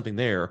 There is something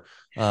there.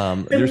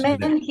 Men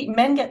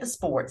get the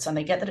sports, and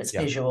they get that it's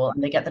visual,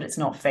 and they get that it's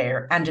not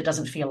fair, and it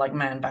doesn't feel like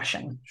man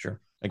bashing.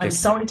 Sure. I'm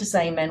sorry to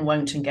say men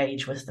won't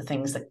engage with the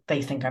things that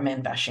they think are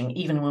men bashing.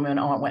 Even when women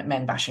aren't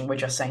men bashing, we're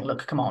just saying,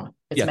 look, come on.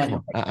 It's men.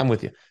 Come on. I'm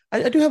with you.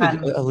 I do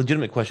have a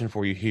legitimate question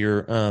for you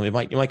here. It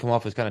might come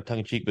off as kind of tongue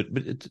in cheek, but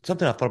it's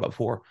something I've thought about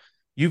before.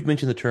 You've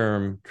mentioned the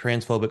term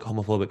transphobic,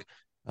 homophobic.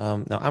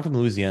 Now, I'm from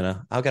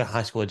Louisiana. I've got a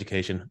high school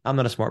education. I'm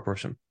not a smart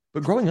person.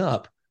 But growing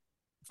up,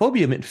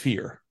 phobia meant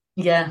fear.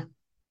 Yeah.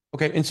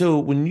 Okay. And so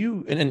when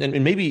you,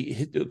 and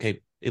maybe,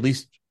 at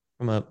least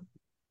from a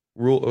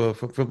rule,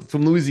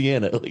 from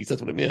Louisiana, at least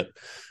that's what it meant,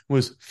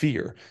 was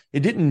fear.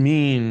 It didn't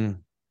mean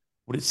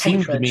what it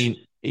seemed to mean,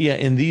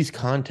 in these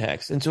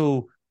contexts. And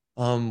so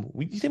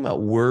we think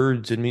about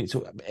words and mean,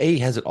 so A,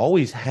 has it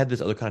always had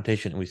this other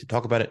connotation and we should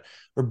talk about it?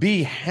 Or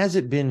B, has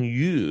it been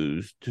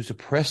used to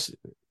suppress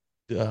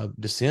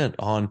dissent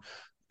on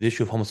the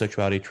issue of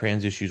homosexuality,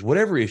 trans issues,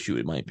 whatever issue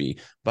it might be,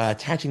 by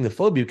attaching the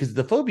phobia, because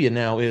the phobia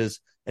now is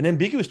an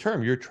ambiguous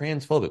term. You're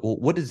transphobic. Well,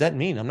 what does that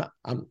mean? I'm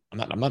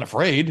not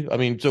afraid. I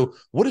mean, so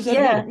what does that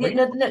Yeah, mean?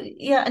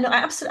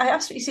 I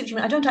absolutely see what you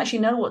mean. I don't actually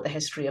know what the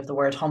history of the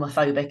word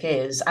homophobic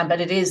is,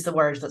 but it is the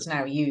word that's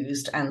now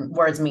used, and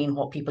words mean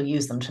what people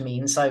use them to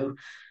mean. So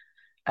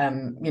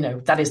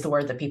that is the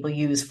word that people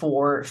use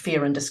for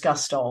fear and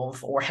disgust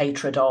of, or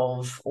hatred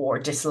of, or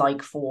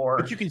dislike for.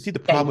 But you can see the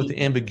problem with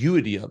the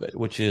ambiguity of it,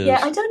 which is... Yeah,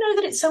 I don't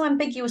know that it's so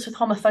ambiguous with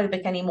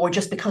homophobic anymore,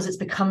 just because it's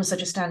become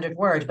such a standard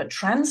word. But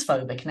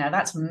transphobic now,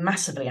 that's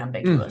massively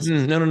ambiguous.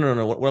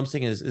 No. What I'm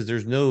saying is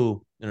there's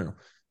no.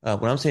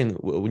 What I'm saying,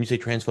 when you say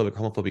transphobic,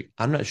 homophobic,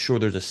 I'm not sure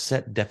there's a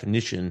set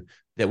definition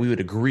that we would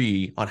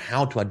agree on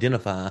how to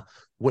identify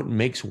what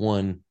makes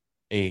one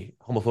a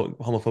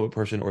homophobic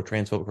person or a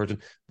transphobic person.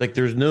 Like,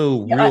 there's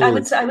no real... I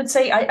would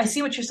say I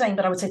see what you're saying,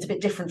 but I would say it's a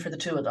bit different for the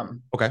two of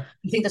them. Okay.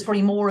 I think there's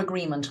probably more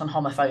agreement on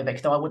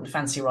homophobic, though I wouldn't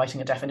fancy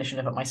writing a definition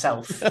of it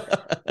myself.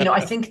 I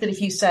think that if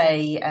you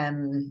say,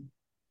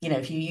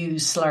 if you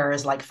use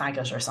slurs like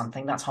faggot or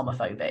something, that's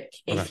homophobic. Okay.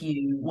 If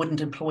you wouldn't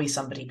employ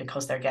somebody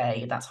because they're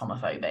gay, that's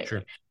homophobic.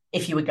 Sure.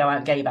 If you would go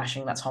out gay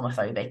bashing, that's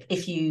homophobic.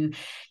 If you,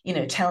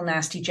 tell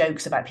nasty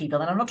jokes about people,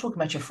 and I'm not talking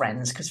about your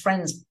friends, because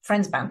friends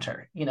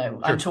banter, sure.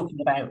 I'm talking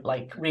about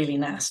like really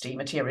nasty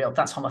material,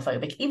 that's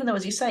homophobic. Even though,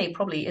 as you say,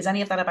 probably, is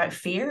any of that about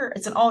fear?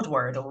 It's an odd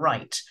word, all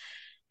right.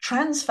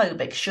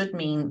 Transphobic should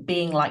mean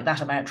being like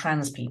that about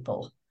trans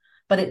people,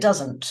 but it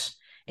doesn't.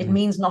 It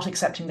means not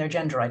accepting their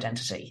gender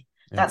identity.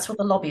 Yeah. That's what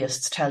the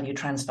lobbyists tell you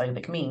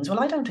transphobic means.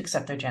 Well, I don't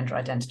accept their gender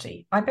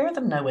identity. I bear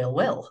them no ill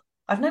will.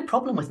 I've no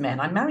problem with men.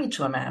 I'm married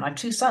to a man. I have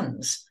 2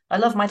 sons. I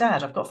love my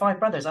dad. I've got 5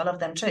 brothers. I love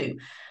them too.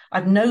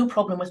 I've no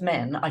problem with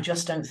men. I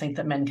just don't think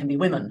that men can be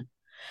women.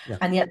 Yeah.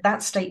 And yet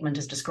that statement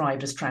is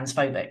described as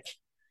transphobic.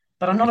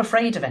 But I'm not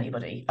afraid of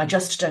anybody. I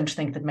just don't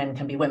think that men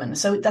can be women.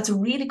 So that's a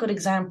really good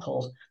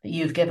example that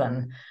you've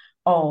given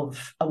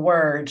of a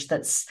word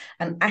that's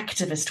an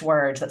activist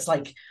word that's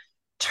like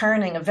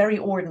turning a very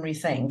ordinary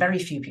thing. Very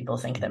few people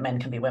think that men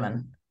can be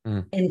women.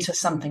 Into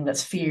something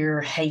that's fear,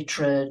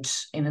 hatred,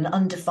 in an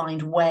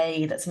undefined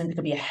way. That's something that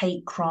could be a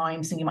hate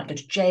crime, something you might go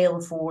to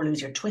jail for,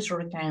 lose your Twitter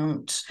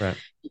account, right.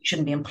 You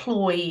shouldn't be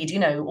employed,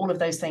 all of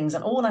those things.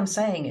 And all I'm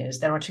saying is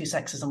there are 2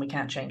 sexes and we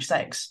can't change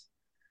sex.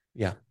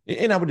 Yeah.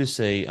 And I would just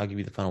say, I'll give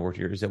you the final word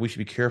here, is that we should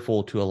be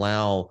careful to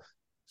allow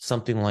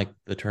something like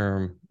the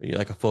term,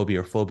 like a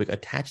phobia or phobic,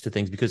 attached to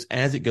things, because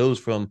as it goes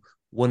from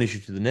one issue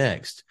to the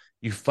next,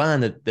 you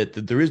find that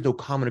there is no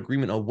common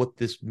agreement on what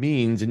this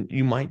means. And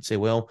you might say,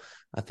 well,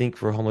 I think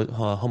for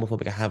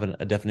homophobic, I have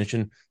a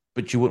definition,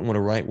 but you wouldn't want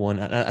to write one.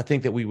 I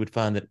think that we would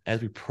find that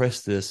as we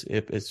press this,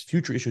 as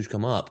future issues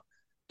come up,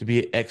 to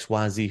be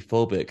XYZ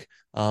phobic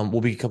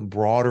will become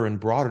broader and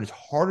broader. And it's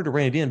harder to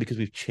rein it in because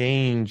we've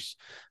changed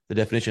the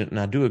definition.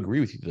 And I do agree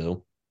with you,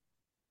 though,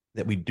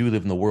 that we do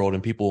live in the world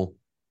and people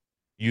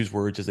use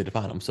words as they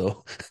define them.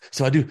 So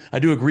I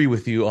do agree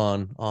with you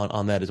on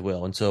that as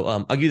well. And so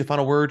I'll give you the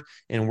final word.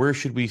 And where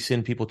should we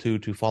send people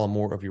to follow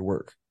more of your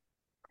work?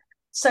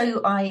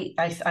 So I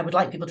would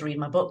like people to read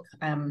my book.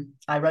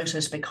 I wrote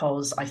it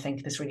because I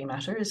think this really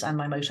matters. And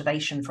my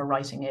motivation for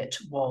writing it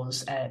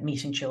was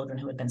meeting children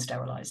who had been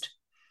sterilized.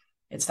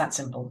 It's that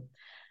simple.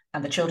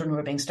 And the children who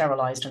are being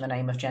sterilized in the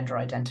name of gender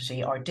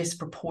identity are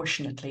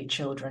disproportionately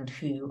children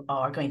who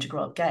are going to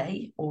grow up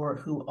gay or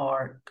who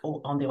are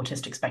on the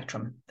autistic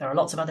spectrum. There are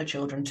lots of other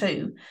children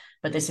too,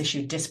 but this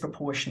issue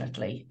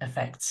disproportionately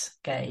affects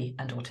gay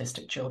and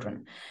autistic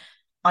children.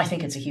 I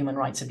think it's a human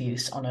rights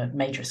abuse on a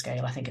major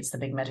scale. I think it's the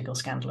big medical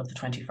scandal of the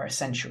 21st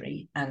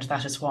century. And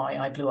that is why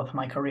I blew up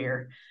my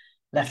career,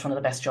 left one of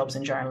the best jobs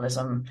in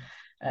journalism,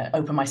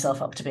 opened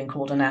myself up to being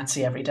called a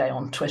Nazi every day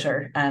on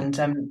Twitter.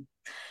 And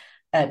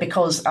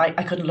because I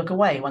couldn't look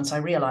away once I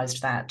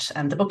realized that.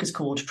 And the book is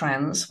called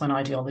Trans, When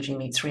Ideology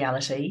Meets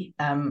Reality.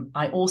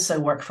 I also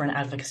work for an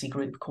advocacy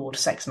group called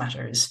Sex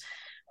Matters,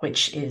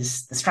 which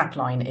is, the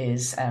strapline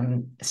is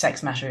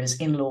sex matters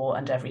in law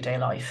and everyday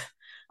life.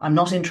 I'm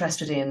not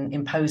interested in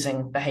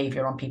imposing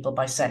behavior on people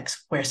by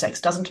sex where sex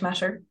doesn't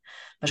matter,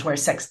 but where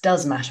sex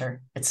does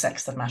matter, it's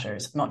sex that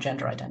matters, not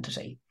gender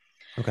identity.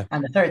 Okay.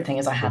 And the third thing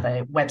is I have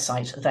a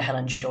website,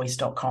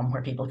 thehelenjoyce.com,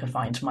 where people can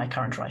find my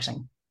current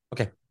writing.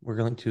 Okay. We're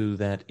going to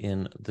that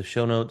in the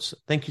show notes.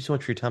 Thank you so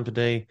much for your time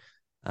today.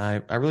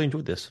 I really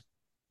enjoyed this.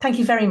 Thank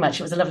you very much.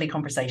 It was a lovely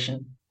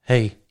conversation.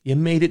 Hey, you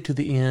made it to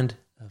the end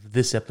of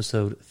this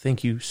episode.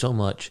 Thank you so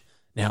much.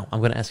 Now, I'm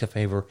going to ask a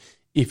favor.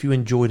 If you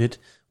enjoyed it,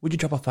 would you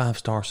drop a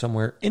 5-star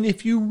somewhere? And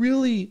if you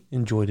really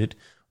enjoyed it,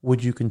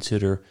 would you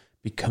consider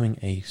becoming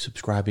a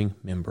subscribing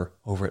member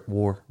over at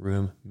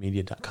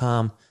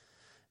warroommedia.com?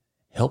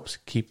 Helps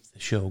keep the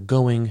show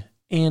going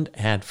and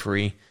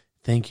ad-free.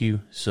 Thank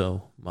you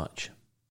so much.